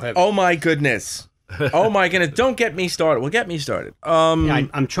 She's So Heavy. Oh my goodness. Oh my goodness. Don't get me started. Well, get me started.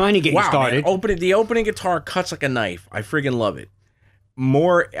 I'm trying to get you Wow, started. man. The opening guitar cuts like a knife. I friggin' love it.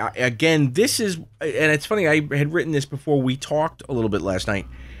 Again, this is, and it's funny, I had written this before we talked a little bit last night.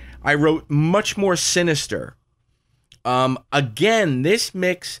 I wrote much more sinister. Again, this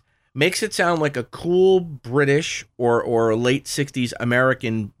mix makes it sound like a cool British or late 60s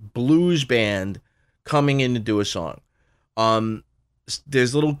American blues band coming in to do a song.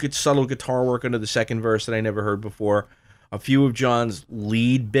 There's little subtle guitar work under the second verse that I never heard before. A few of John's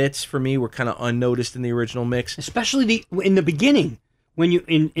lead bits for me were kind of unnoticed in the original mix. Especially in the beginning when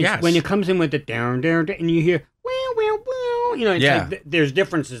Yes. when it comes in with the down and you hear wow wow wow, it's Yeah. like there's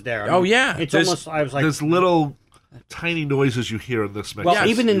differences there. Oh, yeah. It's There's- almost I was like There's little tiny noises you hear in this mix. well Yes.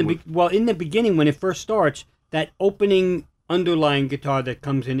 even in the beginning when it first starts, that opening underlying guitar that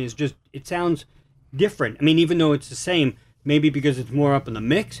comes in is just it sounds different. I mean, even though it's the same, maybe because it's more up in the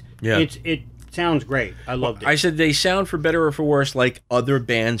mix. Yeah. it sounds great. I loved it. I said they sound for better or for worse like other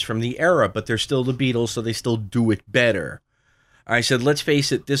bands from the era, but they're still the Beatles, so they still do it better. I said, let's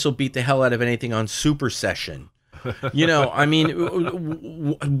face it, this will beat the hell out of anything on Super Session. I mean,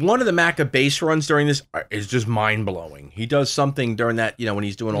 one of the Macca bass runs during this is just mind blowing. He does something during that, when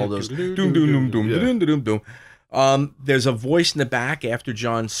he's doing all those doom doom doom doom doom doom doom. There's a voice in the back after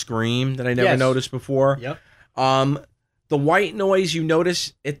John's scream that I never Yes. noticed before. Yep. The white noise you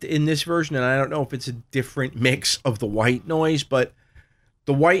notice in this version, and I don't know if it's a different mix of the white noise, but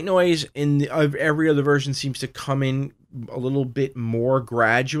the white noise of every other version seems to come in a little bit more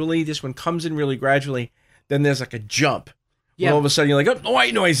gradually. This one comes in really gradually. Then there's like a jump. Yeah. And all of a sudden you're like, oh, the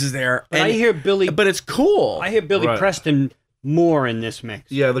white noise is there. But I hear Billy But it's cool. I hear Billy Right. Preston more in this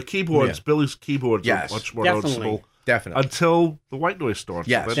mix. Yeah, the keyboards, Yeah. Billy's keyboards Yes, are much more definitely. noticeable Definitely. until the white noise starts.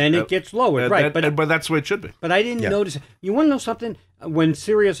 Yes. Then it gets lowered, right? But that's the way it should be. But I didn't Yeah. notice. You want to know something? When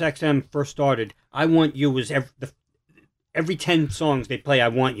Sirius XM first started, I Want You was every 10 songs they play, I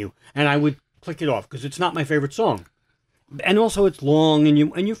Want You, and I would click it off because it's not my favorite song. And also, it's long, and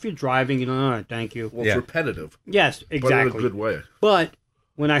if you're driving, you know, all right, thank you. Well, it's repetitive, Yes, but in a exactly. good way. But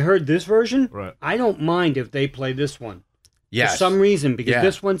when I heard this version, Right. I don't mind if they play this one. Yes. For some reason, because Yeah.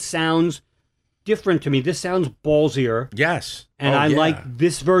 this one sounds different to me. This sounds ballsier, Yes. and Oh, I yeah. like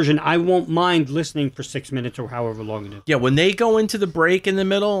this version. I won't mind listening for 6 minutes or however long it is. Yeah, when they go into the break in the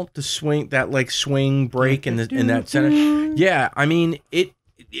middle, the swing, that like swing break in that center. Yeah, I mean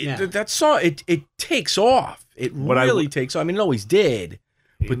Yeah. that song it takes off. It But really takes off. I mean, it always did,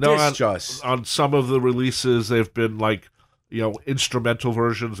 but You know, this on some of the releases, they've been like, instrumental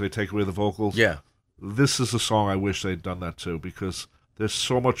versions. They take away the vocals. yeah. This is a song I wish they'd done that too, because there's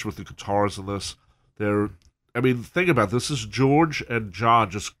so much with the guitars in this. Think about it. This is George and John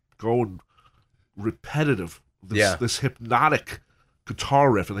just going repetitive. This hypnotic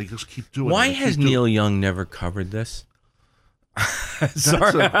guitar riff, and they just keep doing it. Why They has keep doing Neil Young never covered this? it.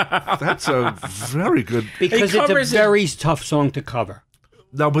 That's a very good. Because it's a covers it- very tough song to cover.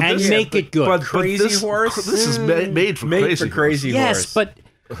 No, but And this, make it good. But Crazy this, Horse? This is made for Made Crazy for Crazy Horse. Yes, Horse.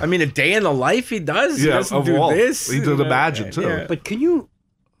 but I mean, A Day in the Life he does. He Yeah, doesn't of do all. this. He did Imagine, too. Yeah. But can you,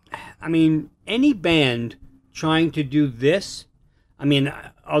 any band trying to do this,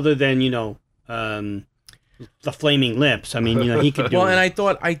 other than, the Flaming Lips, he could do Well, it. and I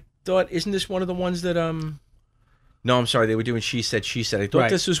thought, isn't this one of the ones that No, I'm sorry, they were doing She Said, She Said. I thought Right.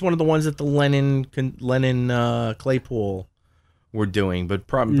 this was one of the ones that the Lennon Claypool were doing, but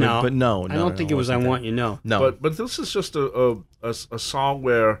probably No. but no, I don't think it was I wasn't Want You Know. that. No, But this is just a song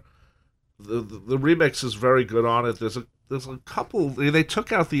where the remix is very good on it. There's a couple. They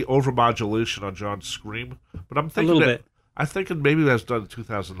took out the overmodulation on John's Scream, but I'm thinking little that, bit. I'm thinking maybe that's done in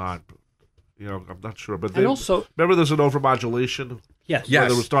 2009. But, I'm not sure. But And also, remember, there's an overmodulation. yes. yes,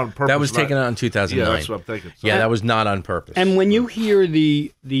 whether it was done on purpose that was or not. taken out in 2009. Yeah, that's what I'm thinking. So, Yeah, that was not on purpose. And when you hear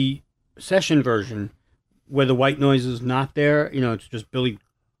the session version, where the white noise is not there, it's just Billy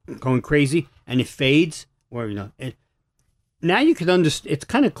going crazy, and it fades, or now you can understand. It's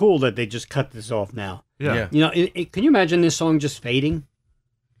kind of cool that they just cut this off now. yeah. Can you imagine this song just fading?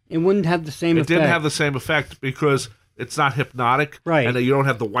 It wouldn't have the same It effect. didn't have the same effect because it's not hypnotic, Right. And you don't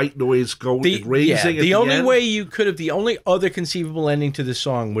have the white noise going and raising. at the only end. way you could have, the only other conceivable ending to the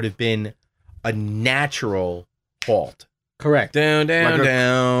song would have been a natural halt. Correct. Down, down, Like a-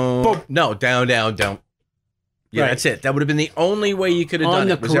 down. Boom. No, down, down, down. Yeah, Right. that's it. That would have been the only way you could have On done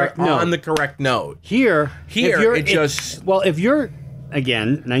the it. Was correct there note. on the correct note. Here, Here, if you're, it just- if you're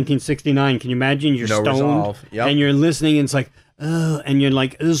again 1969, can you imagine you're No stoned resolve. Yep. and you're listening and it's like, oh, and you're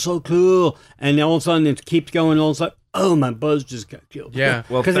like, it's so cool, and all of a sudden it keeps going, all of a sudden, oh, my buzz just got killed. Yeah.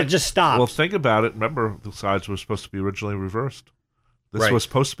 Well, because it think- just stops. Well, think about it. Remember, the sides were supposed to be originally reversed. This Right. was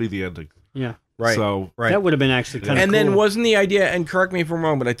supposed to be the ending. yeah, Right. So Right. that would have been actually kind of And cool. then wasn't the idea, and correct me if I'm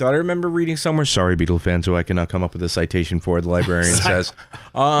wrong, but I thought I remember reading somewhere, sorry, Beatle fans, who I cannot come up with a citation for, the librarian says.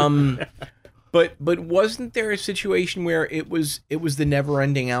 But wasn't there a situation where it was the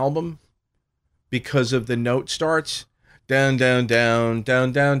never-ending album because of the note starts? Down, down, down,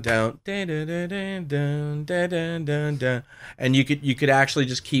 down, down, down, down, down, down, down, down, down, down, and you could actually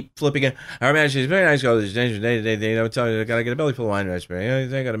just keep flipping it. I remember it's very nice. Go, they don't tell you, I gotta get a belly full of wine.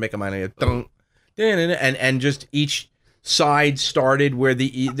 I gotta make a mind. And just each side started where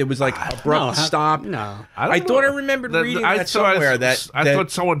there was like abrupt stop. No, I I don't thought I know. remembered That- reading I that thought- somewhere. I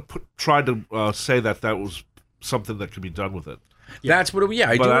thought someone tried to say that was something that could be done with it. that's what.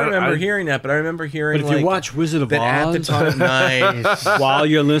 I But do I- remember I- hearing that, but I remember hearing but if like you watch Wizard of that at Oz the time. Nice. while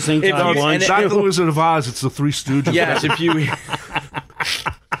you're listening to If I you- Want It's and not the Wizard of Oz. It's the Three Stooges. Yes,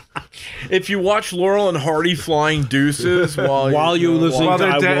 if you watch Laurel and Hardy flying deuces while you're listening While to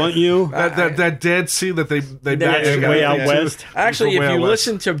they're I dead- Want You. That dance scene that they That's matched Way together. Out West. Actually, From if Way you Out West.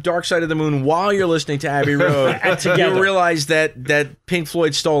 listen to Dark Side of the Moon while you're listening to Abbey Road, Together. you realize that Pink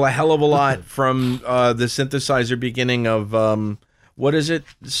Floyd stole a hell of a lot from the synthesizer beginning of what is it,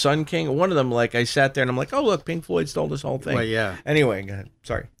 Sun King? One of them. Like I sat there and I'm like, oh look, Pink Floyd stole this whole thing. Well, yeah. Anyway, go ahead.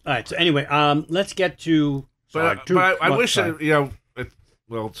 Sorry. All right. So anyway, let's get to. But I wish that,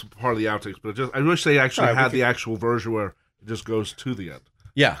 it's part of the outtakes, but I wish they actually Sorry, we had could- the actual version where it just goes to the end.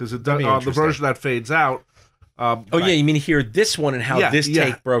 Yeah, Because it that'd does be on the interesting. version that fades out. Oh yeah, you mean hear this one and how this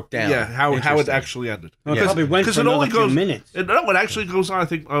take broke down? Yeah, how it Interesting. actually ended. Well, it probably went for it only another few goes minutes. It actually goes on. I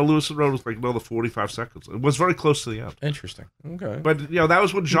think Lewis and Road was like another 45 seconds. It was very close to the end. Interesting. Okay. But that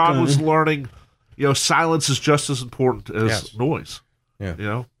was when John was learning. Silence is just as important as Yes. noise.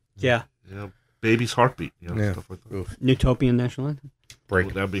 Yeah. Yeah. Baby's heartbeat. Yeah. Stuff like that. Oof. Utopian National Anthem.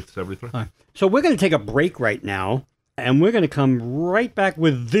 Break. That'd be 73. All right. So we're going to take a break right now, and we're going to come right back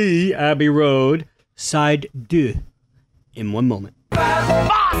with the Abbey Road Side 2. in one moment.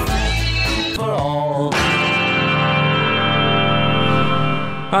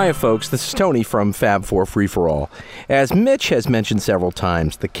 Hi, folks. This is Tony from Fab 4 Free For All. As Mitch has mentioned several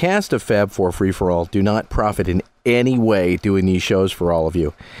times, the cast of Fab 4 Free For All do not profit in any way doing these shows for all of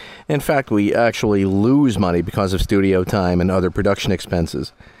you. In fact, we actually lose money because of studio time and other production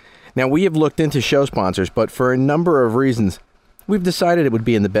expenses. Now, we have looked into show sponsors, but for a number of reasons, we've decided it would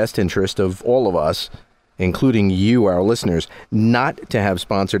be in the best interest of all of us, including you, our listeners, not to have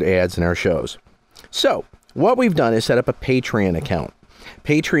sponsored ads in our shows. So, what we've done is set up a Patreon account.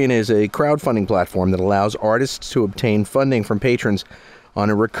 Patreon is a crowdfunding platform that allows artists to obtain funding from patrons on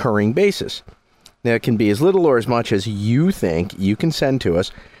a recurring basis. Now, it can be as little or as much as you think you can send to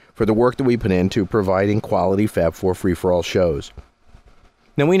us for the work that we put into providing quality Fab 4 Free-for-All shows.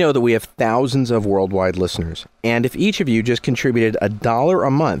 Now, we know that we have thousands of worldwide listeners, and if each of you just contributed $1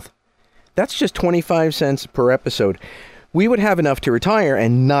 a month, that's just 25 cents per episode, we would have enough to retire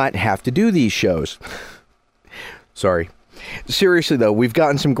and not have to do these shows. Sorry. Seriously, though, we've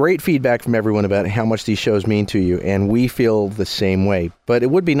gotten some great feedback from everyone about how much these shows mean to you, and we feel the same way. But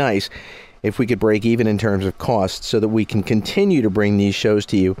it would be nice if we could break even in terms of costs so that we can continue to bring these shows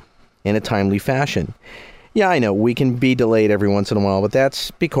to you in a timely fashion. Yeah, I know, we can be delayed every once in a while, but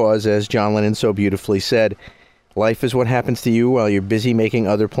that's because, as John Lennon so beautifully said, life is what happens to you while you're busy making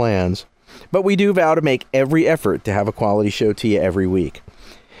other plans. But we do vow to make every effort to have a quality show to you every week.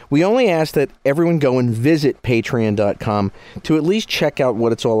 We only ask that everyone go and visit patreon.com to at least check out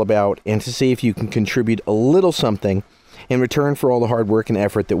what it's all about and to see if you can contribute a little something in return for all the hard work and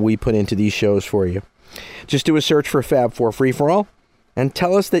effort that we put into these shows for you. Just do a search for Fab 4 Free For All and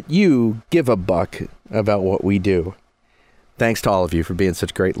tell us that you give a buck about what we do. Thanks to all of you for being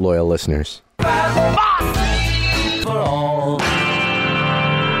such great loyal listeners.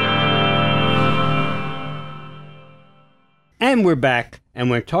 And we're back,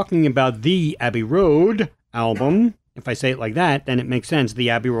 and we're talking about the Abbey Road album. If I say it like that, then it makes sense. The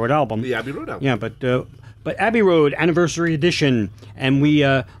Abbey Road album. The Abbey Road album. Yeah, but Abbey Road Anniversary Edition, and we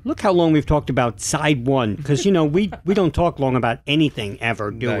look how long we've talked about side one, because you know we don't talk long about anything ever,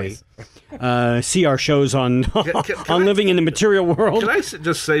 do we? See our shows on on Living in the Material World. Can I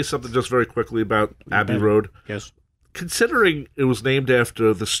just say something just very quickly about Abbey Road? Yes. Considering it was named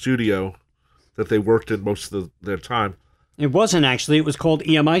after the studio that they worked in most of their time. It wasn't actually. It was called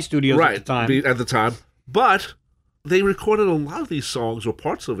EMI Studios at the time. At the time. But they recorded a lot of these songs or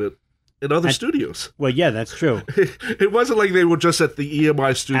parts of it in other studios. Well, yeah, that's true. It wasn't like they were just at the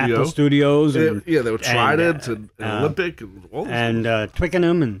EMI studio. Apple Studios. And, they were Trident and Olympic and all those and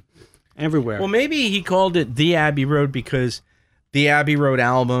Twickenham and everywhere. Well, maybe he called it the Abbey Road because the Abbey Road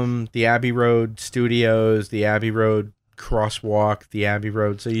album, the Abbey Road Studios, the Abbey Road Crosswalk, the Abbey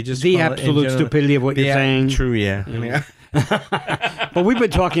Road. So you just the absolute stupidity of what you're saying. True, yeah. But we've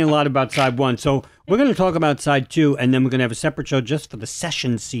been talking a lot about side one, so we're going to talk about side two, and then we're going to have a separate show just for the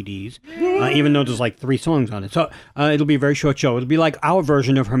session CDs, even though there's like 3 songs on it. So it'll be a very short show. It'll be like our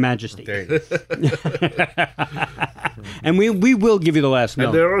version of Her Majesty. There you go. And we will give you the last note.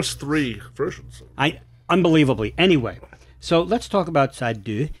 And there are 3 versions. Unbelievably. Anyway, so let's talk about side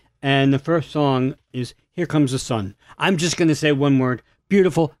 2, and the first song is Here Comes the Sun. I'm just going to say one word.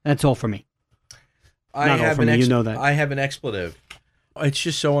 Beautiful. That's all for me. Not all for me. You know that. I have an expletive. It's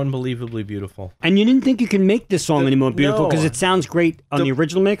just so unbelievably beautiful. And you didn't think you can make this song any more beautiful because it sounds great on the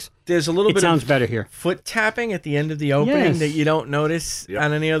original mix? There's a little bit sounds of better here. Foot tapping at the end of the opening that you don't notice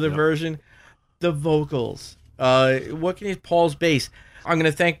on any other version. The vocals. Paul's bass. I'm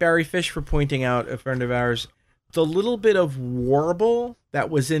going to thank Barry Fish for pointing out, a friend of ours, the little bit of warble that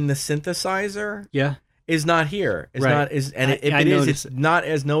was in the synthesizer. Yeah. Is not here. It's right. not is, and if it is, it's not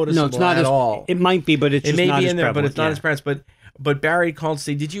as noticeable. No, it's not at all. It might be, but it's just it may not be as in there, prevalent. but it's not as prevalent. But Barry called to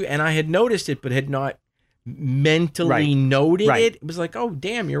say, "Did you?" And I had noticed it, but had not mentally noted it. It was like, "Oh,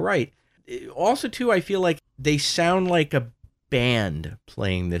 damn, you're right." Also, too, I feel like they sound like a band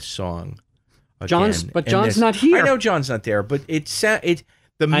playing this song. John's not here. I know John's not there, but the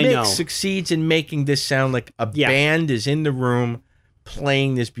mix succeeds in making this sound like a band is in the room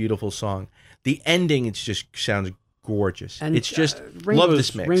playing this beautiful song. The ending, it just sounds gorgeous. And it's just love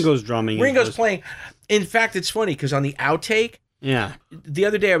this mix. Ringo's drumming. Ringo's playing. In fact, it's funny because on the outtake, the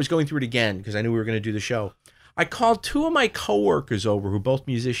other day I was going through it again because I knew we were going to do the show. I called 2 of my coworkers over who are both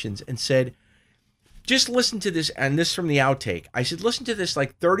musicians and said, just listen to this, and this from the outtake. I said, listen to this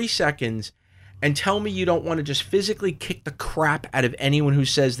like 30 seconds and tell me you don't want to just physically kick the crap out of anyone who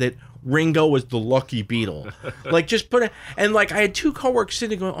says that Ringo was the lucky Beatle. Like, just put it, and like I had 2 coworkers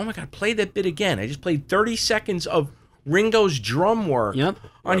sitting there going, oh my God, play that bit again. I just played 30 seconds of Ringo's drum work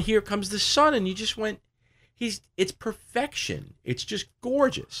on Here Comes the Sun, and you just went, it's perfection. It's just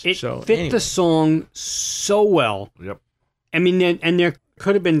gorgeous. It so, fit anyway. the song so well. Yep. I mean, there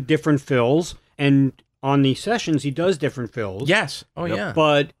could have been different fills, and on the sessions he does different fills. Yes. Oh, Yep. yeah.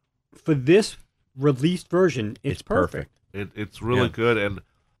 But for this released version, it's perfect. It's really Yeah. good, and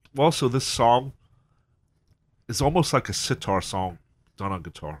also this song is almost like a sitar song done on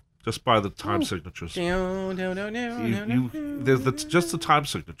guitar, just by the time signatures. There's just the time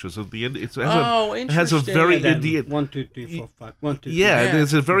signatures of the it has a very Then Indian. 1, 2, 3, 4, 5. 1, 2, 3. Yeah, Yeah.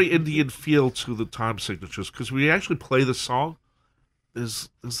 there's a very Indian feel to the time signatures because we actually play the song. There's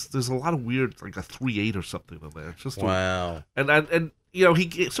a lot of weird, like a 3/8 or something in there. It's just Wow. and you know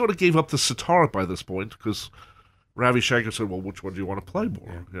sort of gave up the sitar by this point because Ravi Shankar said, "Well, which one do you want to play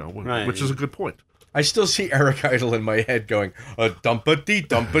more?" You know, Right. which is a good point. I still see Eric Idle in my head going, dumpity,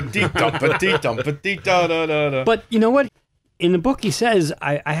 dumpity, dumpity, dumpity, da da da da. But you know what? In the book, he says,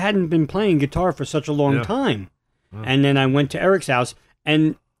 I hadn't been playing guitar for such a long Yeah. time. And then I went to Eric's house.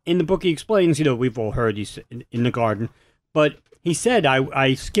 And in the book, he explains, we've all heard he's in the garden. But he said,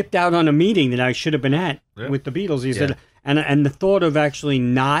 I skipped out on a meeting that I should have been at with the Beatles. He said, and the thought of actually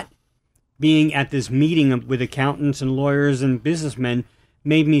not being at this meeting with accountants and lawyers and businessmen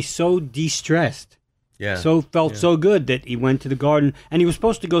made me so de-stressed. Yeah. Felt so good that he went to the garden, and he was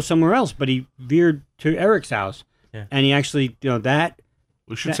supposed to go somewhere else, but he veered to Eric's house, and he actually, that.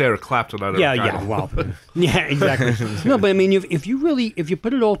 We should say Eric Clapton. Not Yeah, Eric yeah, Idle. well, yeah, exactly. No, but I mean, if you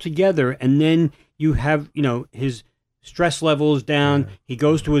put it all together, and then you have, his stress levels down, he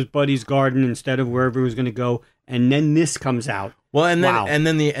goes to his buddy's garden instead of wherever he was going to go, and then this comes out. Well, and then Wow.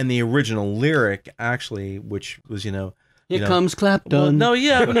 the original lyric actually, which was Here comes Clapton. Well,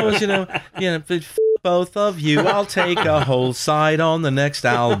 but it was but f- both of you, I'll take a whole side on the next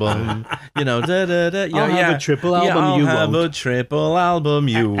album. Da da da. I'll have a triple album, I'll you have won't. a triple album,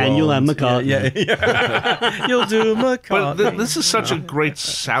 you And you'll have won't. McCartney. Yeah. You'll do But McCartney. this is such a great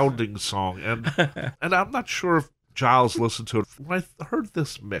sounding song, and I'm not sure if Giles listened to it. When I heard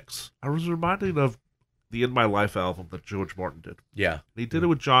this mix, I was reminded of the In My Life album that George Martin did. Yeah. He did it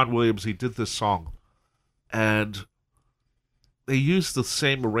with John Williams. He did this song, and they used the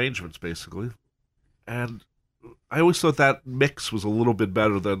same arrangements basically. And I always thought that mix was a little bit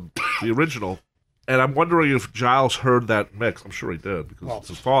better than the original. And I'm wondering if Giles heard that mix. I'm sure he did because it's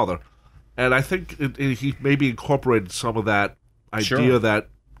his father. And I think he maybe incorporated some of that idea Sure. that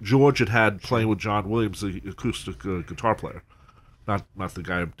George had playing with John Williams, the acoustic guitar player, not the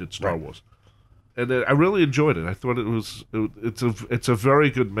guy who did Star Wars. And I really enjoyed it. I thought it's a very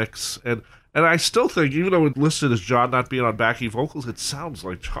good mix. And I still think, even though it listed as John not being on backing vocals, it sounds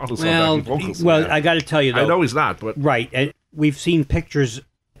like John is on backing vocals. I got to tell you, though. I know he's not, but Right. And we've seen pictures,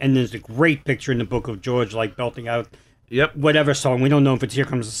 and there's a great picture in the book of George, belting out yep. whatever song. We don't know if it's Here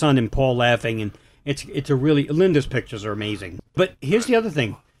Comes the Sun and Paul laughing. And it's a really... Linda's pictures are amazing. But here's the other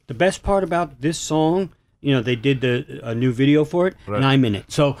thing. The best part about this song, they did a new video for it, and I'm in it.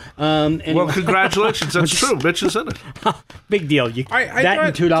 So, anyway. Well, congratulations. That's true. Mitch is in it. Big deal. I That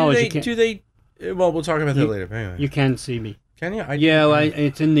and $2 you can't... Do they? Well, we'll talk about that later. Anyway. You can see me. Can you?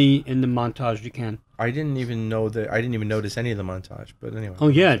 It's in the montage. You can. I didn't even know that. I didn't even notice any of the montage. But anyway. Oh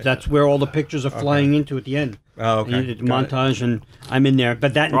yeah, that's where all the pictures are flying into at the end. Oh, okay. And you did the Got it. montage, and I'm in there.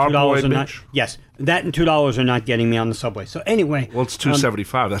 But that and Our $2 boy are not. Mitch. Yes, that and $2 are not getting me on the subway. So anyway. Well, it's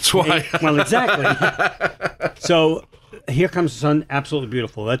 $2.75. That's why. Well, exactly. So, Here Comes the Sun, absolutely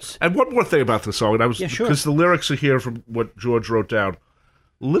beautiful. And one more thing about the song, and sure. because the lyrics are here from what George wrote down.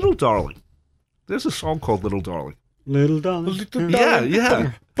 Little Darling. There's a song called Little Darling. Little Darling.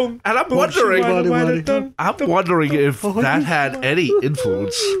 Yeah. And I'm wondering if that had any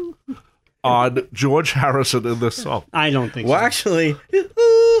influence on George Harrison in this song. I don't think Well, so. actually,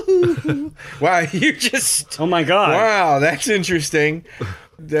 wow, you just. Oh my God. Wow, that's interesting.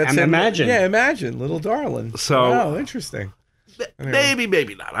 That's Imagine. Yeah, imagine, little darling. So- wow, interesting.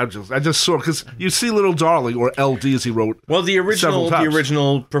 Maybe not. I just saw because you see Little Darling or LD as he wrote. Well, the Several times.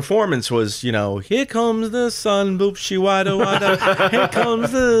 original performance was, here comes the sun, boop she wada wada. Here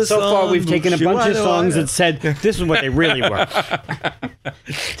comes the sun. So far, we've boop, taken a she bunch of wada, songs wada. that said this is what they really were.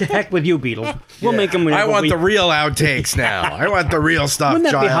 To heck with you, Beatles. We'll make them. I want the real outtakes now. I want the real stuff.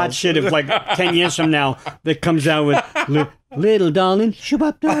 Wouldn't that be Giles. hot shit if 10 years from now that comes out with Little Darling,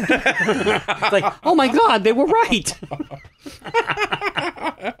 shoo-bop-dop. It's like, oh my God, they were right.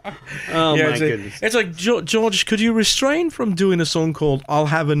 Oh my goodness. It's like, George, could you refrain from doing a song called I'll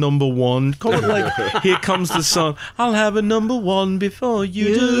Have a Number One? Call it like Here Comes the Sun. I'll have a number one before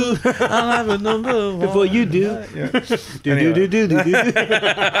you do. I'll have a number one. Before you do. Yeah. Do, do, do, do, do, do.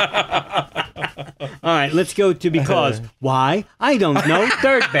 All right, let's go to because. Why? I don't know.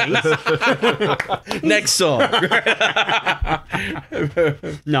 Third base. Next song.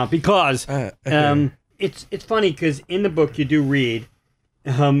 No, because it's funny because in the book you do read,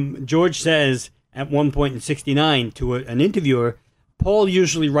 George says at one point in '69 to an interviewer, Paul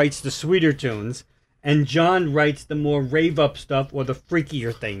usually writes the sweeter tunes, and John writes the more rave up stuff or the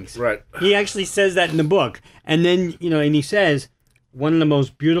freakier things. Right. He actually says that in the book, and then and he says one of the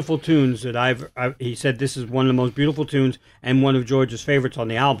most beautiful tunes that he said this is one of the most beautiful tunes and one of George's favorites on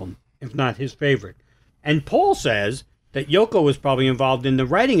the album, if not his favorite. And Paul says that Yoko was probably involved in the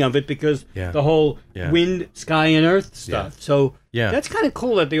writing of it because the whole wind, sky, and earth stuff. So that's kind of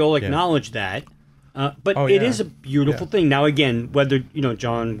cool that they all acknowledge that. But it is a beautiful thing. Now, again, whether,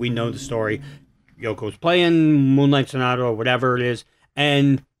 John, we know the story. Yoko's playing Moonlight Sonata or whatever it is,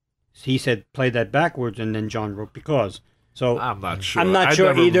 and he said, play that backwards, and then John wrote because. So I'm not sure. I'm not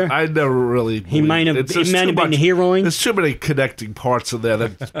sure either. I never really. He might have been heroing. There's too many connecting parts in there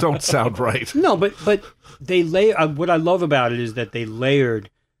that don't sound right. No, but they what I love about it is that they layered,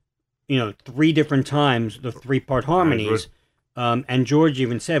 3 different times the 3-part harmonies. And George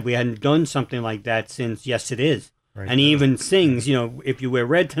even said we hadn't done something like that since Yes It Is. Right. And he even sings, If You Wear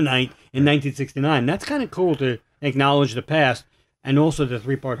Red Tonight in 1969. That's kind of cool to acknowledge the past. And also the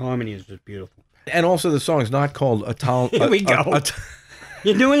 3-part harmony is just beautiful. And also the song's not called Here we go.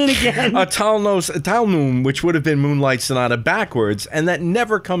 You're doing it again. Talnum, which would have been Moonlight Sonata backwards, and that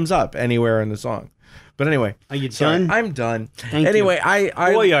never comes up anywhere in the song. But anyway, are you done? I'm done. Thank anyway, you.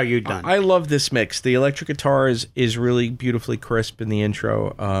 Boy, are you done? I love this mix. The electric guitar is really beautifully crisp in the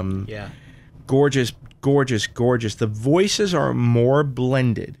intro. Gorgeous, gorgeous, gorgeous. The voices are more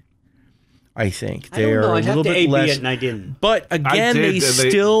blended. I think they're a little bit less. And I didn't. But again, they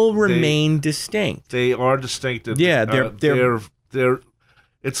still remain distinct. They are distinct. And, they're.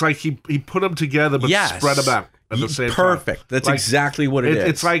 It's like he put them together, but spread them out at the same time. Perfect. That's exactly what it is.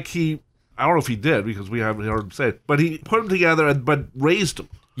 It's like I don't know if he did because we haven't heard him say it, but he put them together but raised them.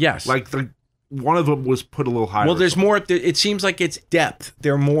 Yes. Like one of them was put a little higher. Well, there's more. It seems like it's depth.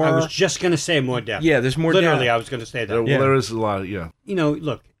 They're more. I was just going to say more depth. Yeah, there's more Literally, depth. I was going to say that. There is a lot,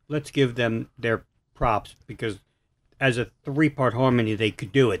 Look, let's give them their props because as a 3-part harmony, they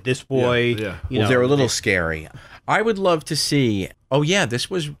could do it. This boy, they're a little scary. I would love to see. Oh yeah, this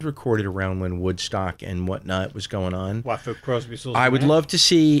was recorded around when Woodstock and whatnot was going on. What for Crosby, Stills? I would love to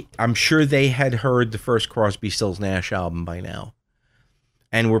see. I'm sure they had heard the first Crosby, Stills, Nash album by now,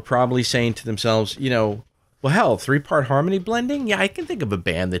 and were probably saying to themselves, well, hell, 3-part harmony blending. Yeah, I can think of a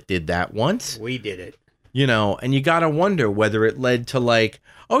band that did that once. We did it. And you gotta wonder whether it led to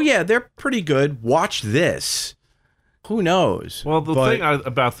oh yeah, they're pretty good. Watch this. Who knows? Well, the thing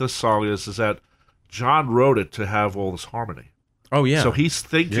about this song is that John wrote it to have all this harmony. Oh yeah. So he's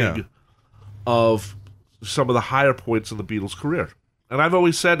thinking of some of the higher points in the Beatles' career. And I've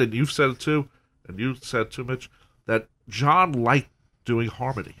always said, and you've said it too, and you said too, Mitch, that John liked doing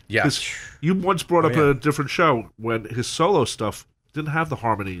harmony. Yes. You once brought up a different show when his solo stuff didn't have the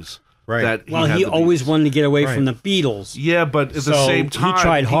harmonies. Right. He always wanted to get away from the Beatles. Yeah, but at the same time, he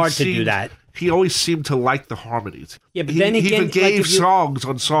tried hard to do that. He always seemed to like the harmonies. Yeah, but then again, he even gave songs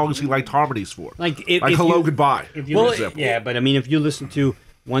on songs he liked harmonies for. Like Hello, Goodbye. For example. Yeah, but I mean, if you listen to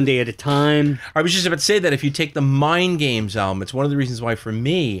One Day at a Time. I was just about to say that if you take the Mind Games album, it's one of the reasons why, for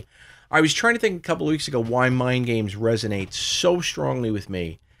me, I was trying to think a couple of weeks ago why Mind Games resonates so strongly with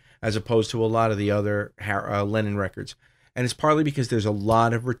me as opposed to a lot of the other Lennon records. And it's partly because there's a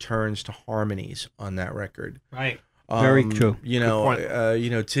lot of returns to harmonies on that record. Right. Very true.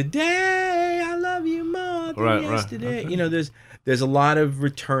 Today I love you more than yesterday. Right. Okay. There's a lot of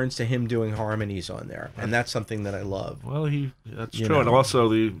returns to him doing harmonies on there, and that's something that I love. Well, that's true, and also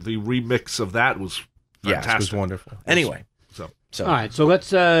the remix of that was fantastic. Yes, it was wonderful. Anyway, so all right, so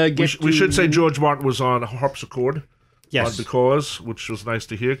let's get. We should say George Martin was on harpsichord. Yes, on Because, which was nice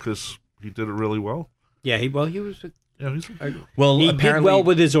to hear because he did it really well. Yeah, he was. He did well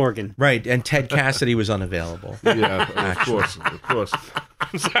with his organ. Right, and Ted Cassidy was unavailable. Yeah, of course.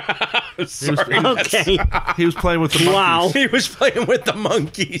 Sorry. Okay. He was playing with the monkeys. Wow. He was playing with the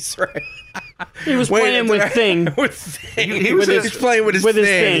monkeys, right? He was playing with Thing. He was playing with his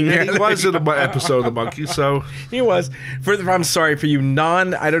thing. He was in an episode of The Monkees, so... He was. I'm sorry, for you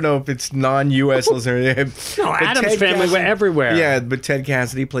I don't know if it's non-U.S. listeners. No, Addams Family were everywhere. Yeah, but Ted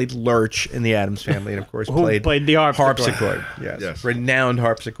Cassidy played Lurch in the Addams Family, and of course played the harpsichord. Yes. Renowned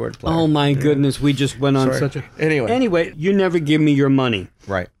harpsichord player. Oh my goodness, we just went on such a... Anyway, You Never Give Me Your Money.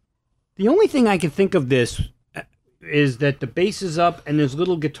 Right. The only thing I can think of this is that the bass is up and there's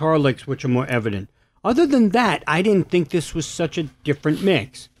little guitar licks which are more evident. Other than that, I didn't think this was such a different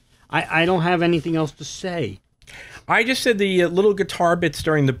mix. I don't have anything else to say. I just said the little guitar bits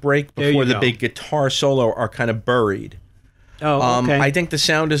during the break There you before the go. big guitar solo are kind of buried. Oh, okay. I think the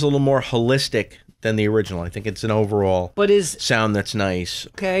sound is a little more holistic than the original. I think it's an overall but is sound that's nice.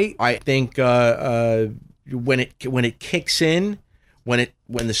 okay. I think when it kicks in, when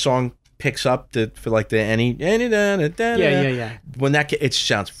the song picks up for like the any Yeah. when it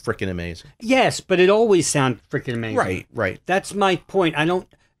sounds freaking amazing. Yes, but it always sounds freaking amazing. Right. That's my point.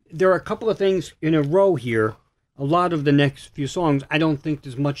 There are a couple of things in a row here. A lot of the next few songs, I don't think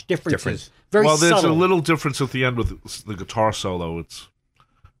there's much differences. Very well, there's subtle. a little difference at the end with the guitar solo.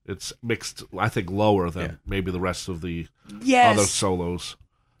 It's mixed, I think, lower than maybe the rest of the yes, other solos.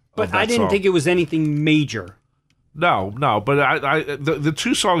 but of that I didn't song. think it was anything major. No, but the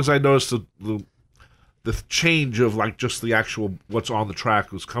two songs I noticed the change of like just the actual what's on the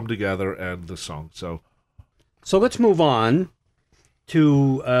track was Come Together and the song. So let's move on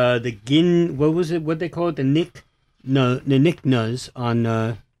to the Gin. What was it? What they call it? The Nick Nuz on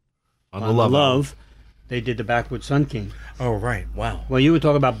on the the Love. They did the Backwoods Sun King. Oh right. Wow. Well, you were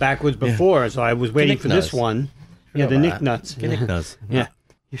talking about Backwards before, so I was waiting Nick for this Nuz. one. Yeah, the Nick Nuts. Yeah,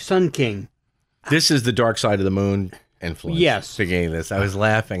 your Sun King. This is the Dark Side of the Moon influence. Yes. Beginning of this, I was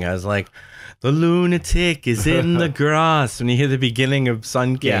laughing. I was like, "The lunatic is in the grass." When you hear the beginning of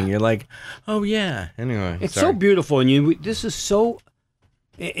Sun King, Yeah. you're like, "Oh yeah." Anyway, It's sorry. so beautiful, and this is so.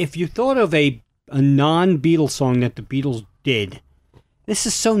 If you thought of a non-Beatles song that the Beatles did, this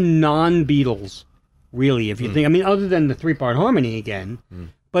is so non-Beatles, really. If you think, I mean, other than the 3-part harmony again,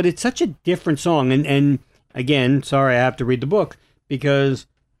 but it's such a different song. And again, sorry, I have to read the book because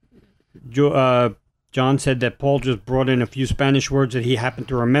John said that Paul just brought in a few Spanish words that he happened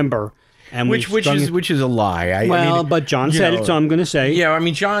to remember, and which is a lie. I mean, but John you said know, it, so I'm going to say. Yeah, I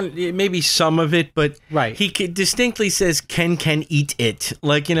mean, John, maybe some of it, but Right. he distinctly says can eat it.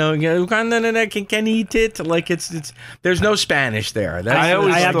 Like, can eat it. Like, it's there's no Spanish there. That's, I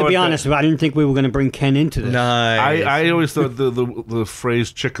always I have to thought be that- honest. I didn't think we were going to bring Ken into this. nice. I always thought the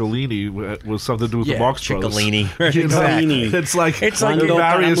phrase Ciccolini was something to do with the Marx Brothers. Ciccolini. Exactly. It's like It's like the Quando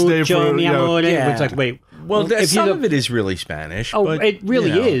various para name mucho, for mi amore. yeah. It's like, wait. Well, if some you of it is really Spanish. Oh, but, it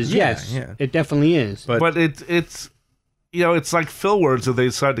really is. yeah, Yes, yeah. it definitely is. but it's it's like fill words that they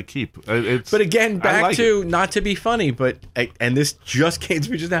decided to keep. But again, I back like to not to be funny, but and this just came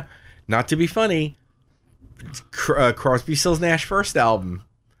to me just now. Not to be funny. Crosby, Stills, Nash first album.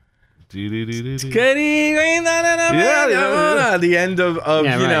 Yeah. The end of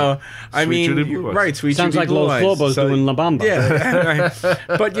Yeah, right. I Sweet mean, Judy Blue Eyes. right, Sweet Sounds Judy like Blue Los Eyes. Lobos So- doing La Bamba. Yeah, right.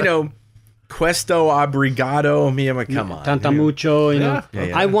 But Questo Obrigado, come on. Tanta mucho, Yeah. Yeah,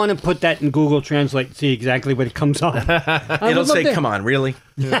 yeah. I want to put that in Google Translate and see exactly what it comes up. It'll say, "Come on, really?"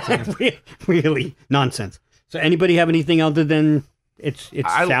 Really nonsense. So, anybody have anything other than it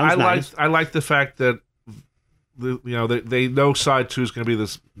sounds nice? I like the fact that they know side 2 is going to be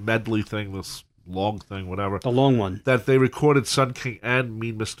this medley thing, this long thing, whatever. The long one. That they recorded Sun King and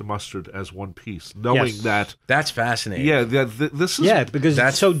Mean Mr. Mustard as one piece, knowing Yes. that That's fascinating. this is Yeah, because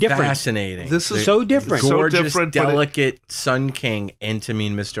That's it's so different. Fascinating. This is So different. so Gorgeous, different, but it- delicate Sun King into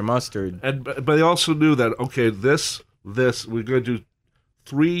Mean Mr. Mustard. but they also knew that okay, this we're going to do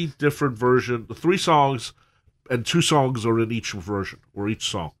 3 different versions, 3 songs, and 2 songs are in each version or each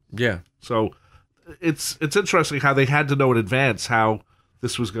song. Yeah. So it's interesting how they had to know in advance how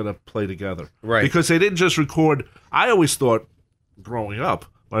this was going to play together, Right. Because they didn't just record. I always thought, growing up,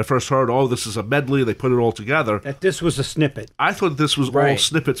 when I first heard, "Oh, this is a medley," they put it all together. That this was a snippet. I thought this was all Right.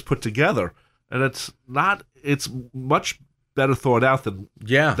 snippets put together, and it's not. It's much better thought out than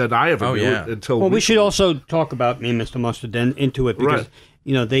Yeah. I ever Oh, knew yeah. it until. Well, we should recently. also talk about Me and Mr. Mustard then into it because,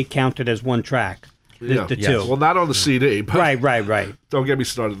 Right. They counted as one track. The Yeah. two. Well, not on the CD, but Right. don't get me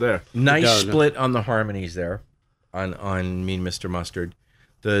started there. Nice does. split on the harmonies there on Mean Mr. Mustard.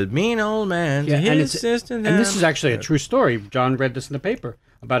 The mean old man to Yeah, and his it's- sister. And this is actually a true story. John read this in the paper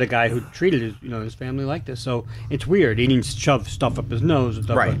about a guy who treated his family like this. So it's weird. He didn't shove stuff up his nose and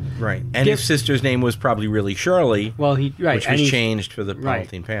stuff. Right. And his sister's name was probably really Shirley, Well, which and was he's- changed for the right.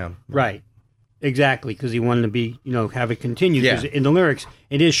 Palatine Pam. Right. Exactly, because he wanted to be, have it continue. Yeah. Because in the lyrics,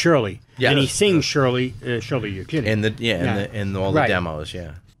 it is Shirley, Yeah. and he sings Shirley. You're kidding. In all Right. the demos,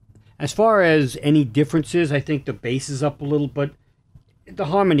 yeah. As far as any differences, I think the bass is up a little, but the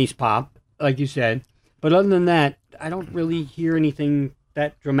harmonies pop, like you said. But other than that, I don't really hear anything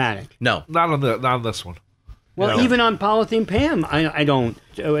that dramatic. No. Not on this one. Well, No. even on Polythene Pam, I don't.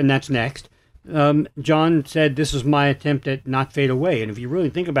 And that's next. John said, "This is my attempt at Not Fade Away." And if you really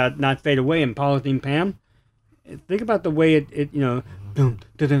think about Not Fade Away and Polythene Pam, think about the way it doom,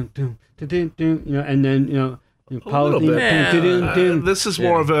 da-dum, doom, da-dum, doom, and then, little bit. This is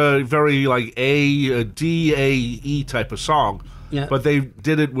more of a very like a D, A, E type of song. Yeah. But they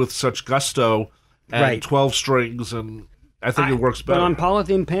did it with such gusto and Right. 12 strings, and I think it works better. But on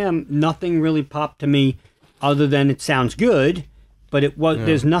Polythene Pam, nothing really popped to me other than it sounds good, but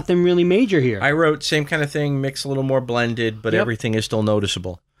there's nothing really major here. I wrote same kind of thing, mix a little more blended, but Yep. everything is still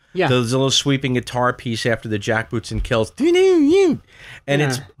noticeable. Yeah. There's a little sweeping guitar piece after the jackboots and kills, and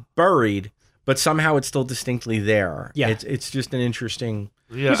it's buried, but somehow it's still distinctly there. Yeah. It's just an interesting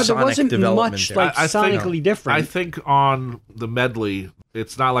Yeah, but there sonic wasn't development much there. like I think- sonically different. I think on the medley,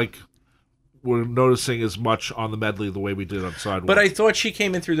 it's not like we're noticing as much on the medley the way we did on Sidewalk. But I thought she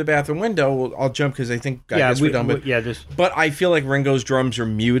came in through the bathroom window. Well, I'll jump because I guess we're done. But, this. but I feel like Ringo's drums are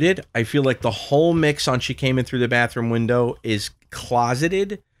muted. I feel like the whole mix on She Came In Through the Bathroom Window is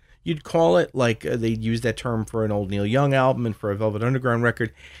closeted, you'd call it. Like they use that term for an old Neil Young album and for a Velvet Underground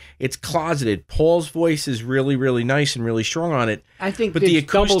record. It's closeted. Paul's voice is really, really nice and really strong on it. I think But the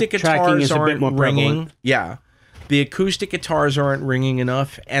its double acoustic tracking guitars is a bit aren't more ringing. prevalent. Yeah. The acoustic guitars aren't ringing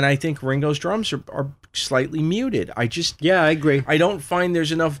enough, and I think Ringo's drums are slightly muted. I agree. I don't find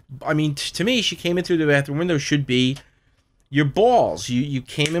there's enough. I mean, to me, She Came In Through the Bathroom Window should be your balls. You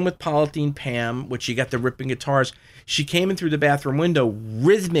came in with Polythene Pam, which you got the ripping guitars. She Came In Through the Bathroom Window.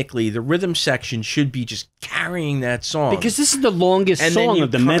 Rhythmically, the rhythm section should be just carrying that song. Because this is the longest And then song you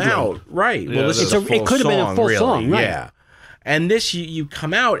of the come medley. out, right? Yeah, Well, this is it a full could have been a full really. song, right. Yeah. And this, you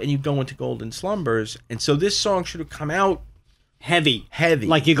come out and you go into Golden Slumbers, and so this song should have come out Heavy. heavy,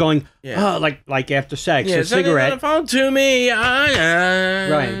 Like you're going, Yeah. like after sex, yeah, a cigarette. Phone to me,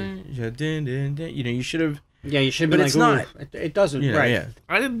 Right. You know, you should have. Yeah, you should But be it's like, not. ooh, it doesn't, You know, right. yeah.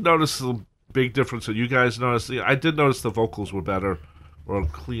 I didn't notice the big difference that you guys noticed. I did notice the vocals were better or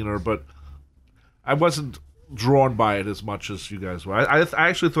cleaner, but I wasn't drawn by it as much as you guys were. I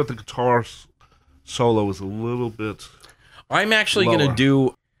actually thought the guitar solo was a little bit. I'm actually going to Lower.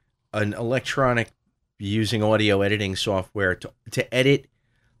 do an electronic using audio editing software to edit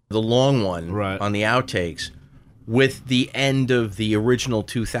the long one Right. on the outtakes with the end of the original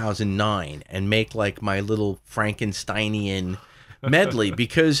 2009 and make like my little Frankensteinian medley,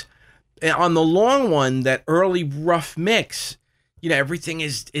 because on the long one, that early rough mix, you know, everything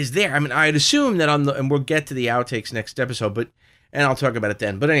is there. I mean, I'd assume that and we'll get to the outtakes next episode, and I'll talk about it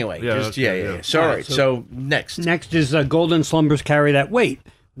then. But anyway, Yeah, okay, yeah. So, all right, so- so next. Next is Golden Slumbers Carry That Weight,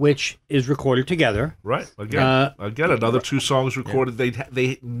 which is recorded together. Right. Again, another two songs recorded.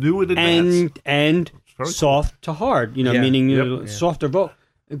 They knew it in advance. And very cool. soft to hard, you know, Yeah. meaning Yep. softer vocal.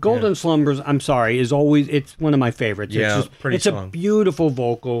 Golden Slumbers, I'm sorry, is always, it's one of my favorites. Yeah, it's pretty it's a song. beautiful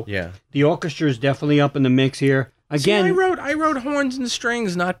vocal. Yeah. The orchestra is definitely up in the mix here. Again, See, I wrote horns and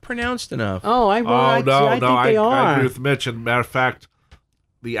strings not pronounced enough. I Oh, no, think no, they I are. agree with Mitch. And matter of fact,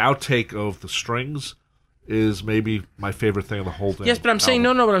 the outtake of the strings is maybe my favorite thing of the whole thing. Yes, but I'm saying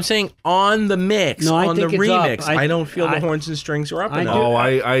no, but I'm saying on the mix, No, I on the think it's up. remix. I don't feel the horns and strings are up I enough. do. Oh,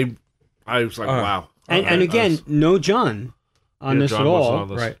 I was like, wow. And again, no John on this John at was all. on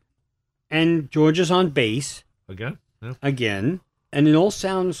this. Right. And George is on bass Again? Yeah. again. And it all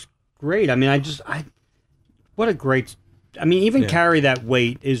sounds great. I mean, what a great, I mean, even Carry That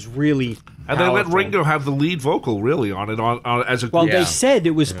Weight is really And they let powerful. Ringo have the lead vocal, really, on it, on as a Well, group. they said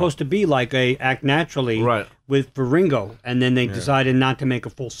it was supposed to be like a Act Naturally Right. for Ringo, and then they decided not to make a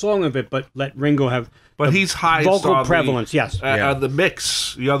full song of it, but let Ringo have But he's highest vocal on prevalence. Yes, on the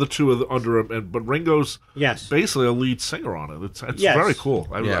mix. The other two are under him, but Ringo's yes. basically a lead singer on it. It's Yes. very cool.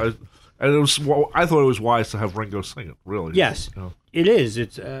 Yeah. And I thought it was wise to have Ringo sing it. Really. Yes, You know. it is.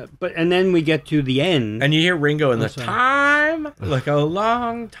 It's and then we get to the end. And you hear Ringo in the sorry. time, like a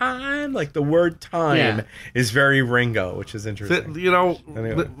long time, like the word time Yeah. is very Ringo, which is interesting. You know,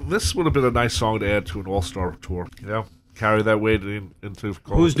 Anyway. this would have been a nice song to add to an all-star tour. You know, carry that weight into.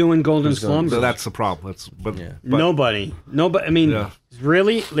 Who's doing Golden So Slumbers? that's the problem. But Nobody. I mean, Yeah.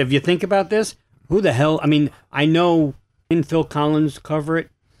 really, if you think about this, who the hell? I mean, I know didn't Phil Collins cover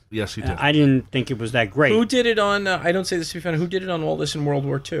it. Yes, he did. I didn't think it was that great. Who did it on? I don't say this to be funny. Who did it on All This in World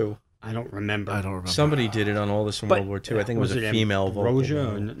War II? I don't remember. I don't remember. Somebody did it on All This in But, World War II. I think it was a it female vocal.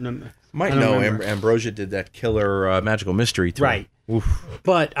 Ambrosia? Might I don't know. remember. Ambrosia did that killer Magical Mystery tour. Right. Oof.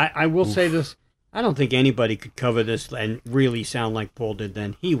 But I will say this: I don't think anybody could cover this and really sound like Paul did.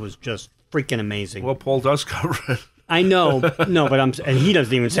 Then he was just freaking amazing. Well, Paul does cover it. I know, no, but and he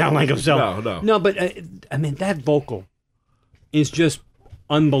doesn't even sound like himself. No. But I mean, that vocal is just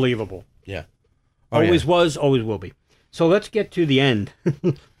unbelievable. Yeah. Always was, always will be. So let's get to the end.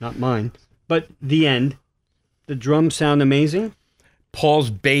 Not mine, but the end. The drums sound amazing. Paul's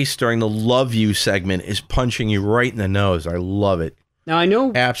bass during the Love You segment is punching you right in the nose. I love it. Now I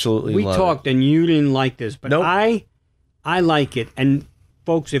know Absolutely we love talked and you didn't like this, but Nope. I like it. And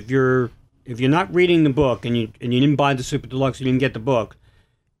folks, if you're not reading the book and you didn't buy the Super Deluxe, you didn't get the book,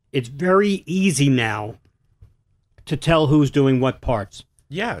 it's very easy now to tell who's doing what parts.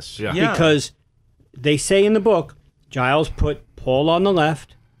 Yes. Yeah. Because they say in the book, Giles put Paul on the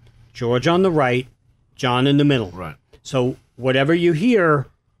left, George on the right, John in the middle. Right. So whatever you hear,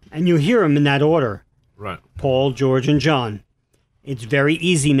 and you hear them in that order, Right. Paul, George, and John. It's very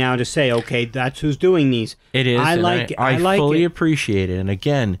easy now to say, okay, that's who's doing these. It is. I and like it. I like fully it. appreciate it. And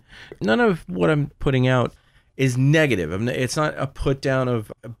again, none of what I'm putting out is negative. It's not a put down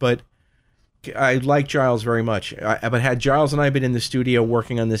of, but I like Giles very much. But had Giles and I been in the studio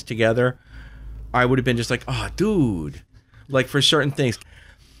working on this together, I would have been just like, oh, dude, like for certain things.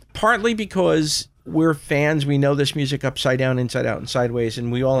 Partly because we're fans, we know this music upside down, inside out, and sideways,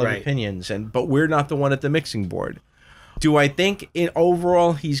 and we all have Right. opinions. But we're not the one at the mixing board. Do I think in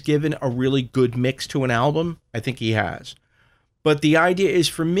overall he's given a really good mix to an album? I think he has. But the idea is,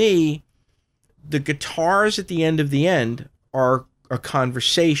 for me, the guitars at the end are a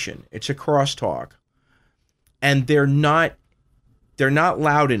conversation. It's a crosstalk. And they're not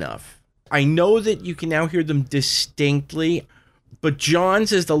loud enough. I know that you can now hear them distinctly, but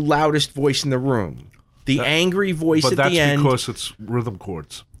John's is the loudest voice in the room. The angry voice But at that's the end. because it's rhythm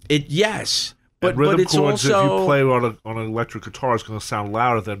chords. Yes. And But rhythm it's chords, also, if you play on an electric guitar, is going to sound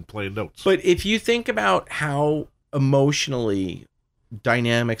louder than playing notes. But if you think about how emotionally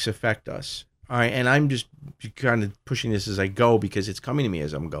dynamics affect us, all right, and I'm just kind of pushing this as I go because it's coming to me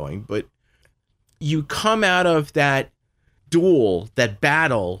as I'm going, but you come out of that duel, that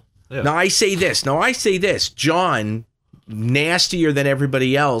battle. Yeah. Now I say this. John, nastier than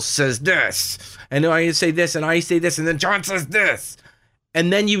everybody else, says this. And I say this, and I say this, and then John says this.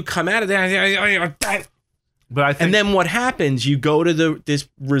 And then you come out of there, But I think, and then what happens? You go to this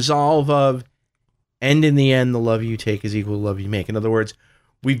resolve of, and in the end, the love you take is equal to the love you make. In other words,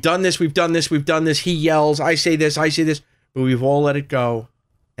 we've done this. He yells, I say this, but we've all let it go,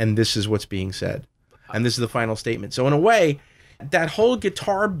 and this is what's being said. And this is the final statement. So in a way, that whole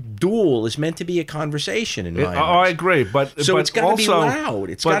guitar duel is meant to be a conversation in my I eyes. agree. But So but it's got to be also- loud.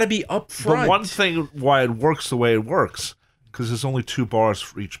 It's but got to be upfront. The one thing why it works the way it works, because there's only 2 bars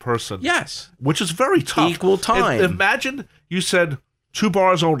for each person. Yes. Which is very tough. Equal time. Imagine you said 2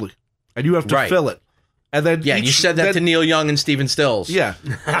 bars only, and you have to Right. fill it. And then Yeah, you said that to Neil Young and Stephen Stills. Yeah.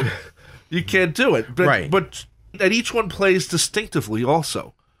 You can't do it. But, Right. But and each one plays distinctively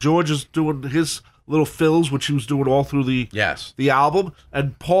also. George is doing his little fills, which he was doing all through the album,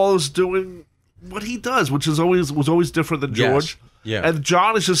 and Paul is doing what he does, which was always different than George. Yeah. And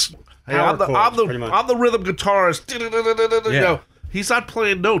John is just, hey, Power chords, pretty much. I'm the rhythm guitarist. You Yeah. know, he's not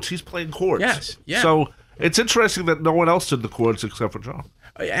playing notes, he's playing chords. Yes, yeah. So it's interesting that no one else did the chords except for John.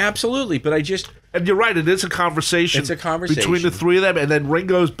 Absolutely, but I just... And you're right, it is a conversation. It's a conversation. Between the 3 of them, and then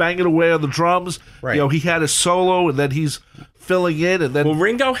Ringo's banging away on the drums. Right. You know, he had a solo, and then he's filling in, and then... Well,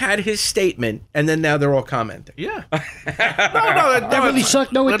 Ringo had his statement, and then now they're all commenting. yeah. no, that really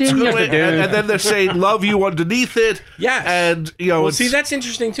sucked. No, it that's didn't. good. Yes, it did. And then they're saying, love you underneath it. Yes. And, you know... Well, it's, see, that's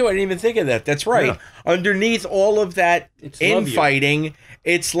interesting, too. I didn't even think of that. That's right. Yeah. Underneath all of that It's love you. infighting,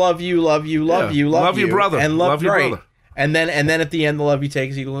 it's love you, love you, love Yeah. you, love, Love you. your brother. And Love your right. brother. And then at the end, the love you take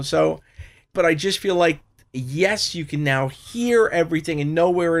is equal to so. But I just feel like, yes, you can now hear everything and know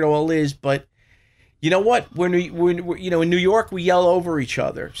where it all is, but you know what? When in New York, we yell over each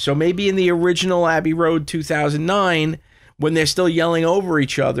other. So maybe in the original Abbey Road 2009, when they're still yelling over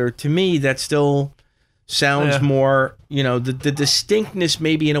each other, to me, that still sounds more, the distinctness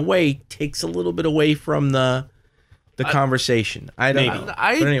maybe in a way takes a little bit away from the conversation. I don't know.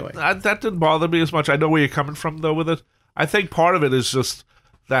 But anyway. That didn't bother me as much. I know where you're coming from, though, with it. I think part of it is just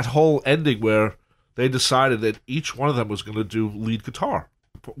that whole ending where they decided that each one of them was going to do lead guitar.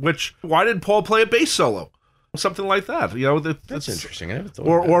 Which, why didn't Paul play a bass solo? Something like that. That's interesting. I never thought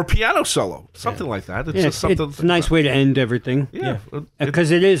Or a piano solo. Something like that. It's just something. It's a nice way to end everything. Yeah.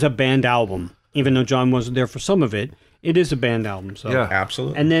 Because it is a band album. Even though John wasn't there for some of it, it is a band album. So. Yeah.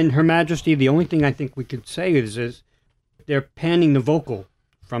 Absolutely. And then Her Majesty, the only thing I think we could say is they're panning the vocal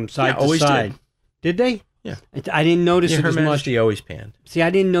from side to always side. Did they? Yeah. I didn't notice it Her as much. Majesty always panned. See, I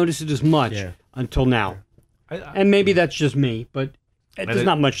didn't notice it as much until now. And maybe that's just me, but there's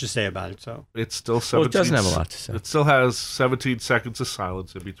not much to say about it. So It's still 17. Well, it doesn't have a lot to say. It still has 17 seconds of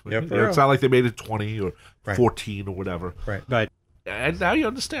silence in between. Yeah, It's not like they made it 20 or Right. 14 or whatever. Right. And now you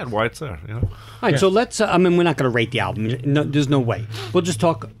understand why it's there. All right, so let's. we're not going to rate the album. No, there's no way. We'll just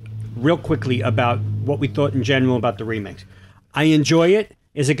talk real quickly about what we thought in general about the remix. I enjoy it.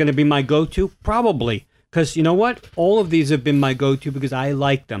 Is it going to be my go-to? Probably, Because you know what? All of these have been my go-to because I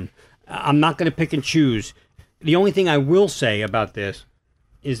like them. I'm not going to pick and choose. The only thing I will say about this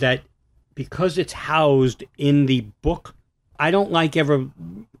is that because it's housed in the book, I don't like ever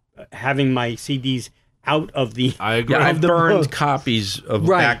having my CDs out of the. I agree. Yeah, I've the burned book. copies of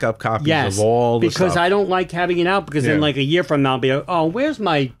Right. backup copies Yes, of all the because stuff. I don't like having it out because then Yeah. like a year from now I'll be like, oh, where's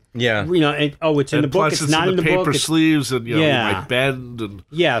my, Yeah. you know, and, oh, it's in And the book, plus it's not in the paper book. It's, sleeves, and you know, Yeah. it might bend. And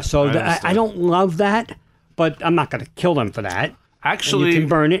yeah, so I I understand. don't love that, but I'm not going to kill them for that. And actually, you can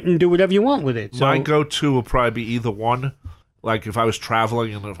burn it and do whatever you want with it. So my go-to will probably be either one. Like if I was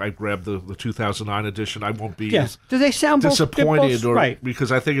traveling and if I grabbed the 2009 edition, I won't be yeah, as do they sound both- they're disappointed, both, right?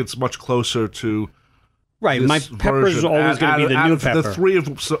 because I think it's much closer to Right, this my pepper's version. always going to be the out new of pepper. The three of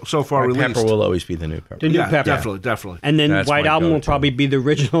them so far My released. pepper will always be the new pepper. The new yeah, pepper. definitely. And then That's White my Album will go-to. probably be the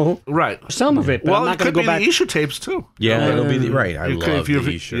original. Right. Some of it, but Well, I'm it not going could to be go back. the issue tapes too. Yeah, it'll be the right. I You could- love if you-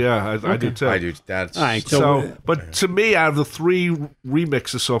 the E-shirt. Yeah, I do too. I do. That's All right, So, but to me, out of the three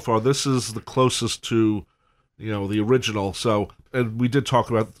remixes so far, this is the closest to, you know, the original. So, and we did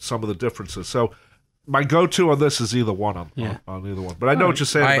talk about some of the differences. So, my go-to on this is either one on either one. But I know what you're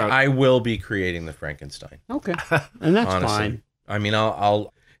saying about. I will be creating the Frankenstein. Okay, and that's Honestly, fine. I mean,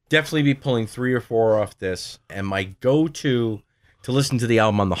 I'll definitely be pulling 3 or 4 off this, and my go-to to listen to the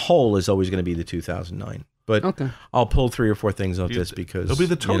album on the whole is always going to be the 2009. But Okay. I'll pull 3 or 4 things off this because It'll be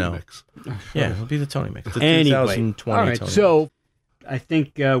the Tony you know, mix. Yeah, it'll be the Tony mix. The Anyway, 2020 all right. Tony So, I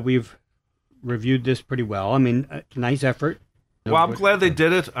think we've reviewed this pretty well. I mean, nice effort. Well, I'm glad they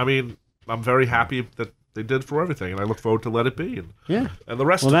did it. I mean, I'm very happy that they did for everything, and I look forward to Let It Be Yeah. and the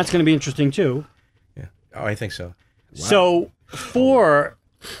rest Well, of that's going to be interesting too. Yeah. Oh, I think so. So, for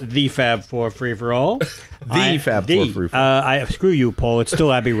the Fab Four Free for All, Fab Four Free for I screw you, Paul. It's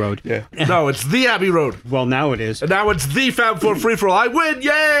still Abbey Road. Yeah. it. No, it's the Abbey Road. Well, now it is. And now it's the Fab Four Free for All. I win!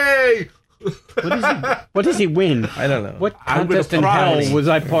 Yay! What does he win? I don't know. What I win a contest in prize. hell was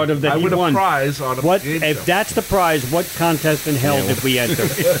I part of that I he win won? a prize on a What game if show. that's the prize? What contest in hell did we enter?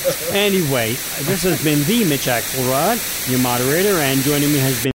 Anyway, this has been the Mitch Axelrod, your moderator, and joining me has been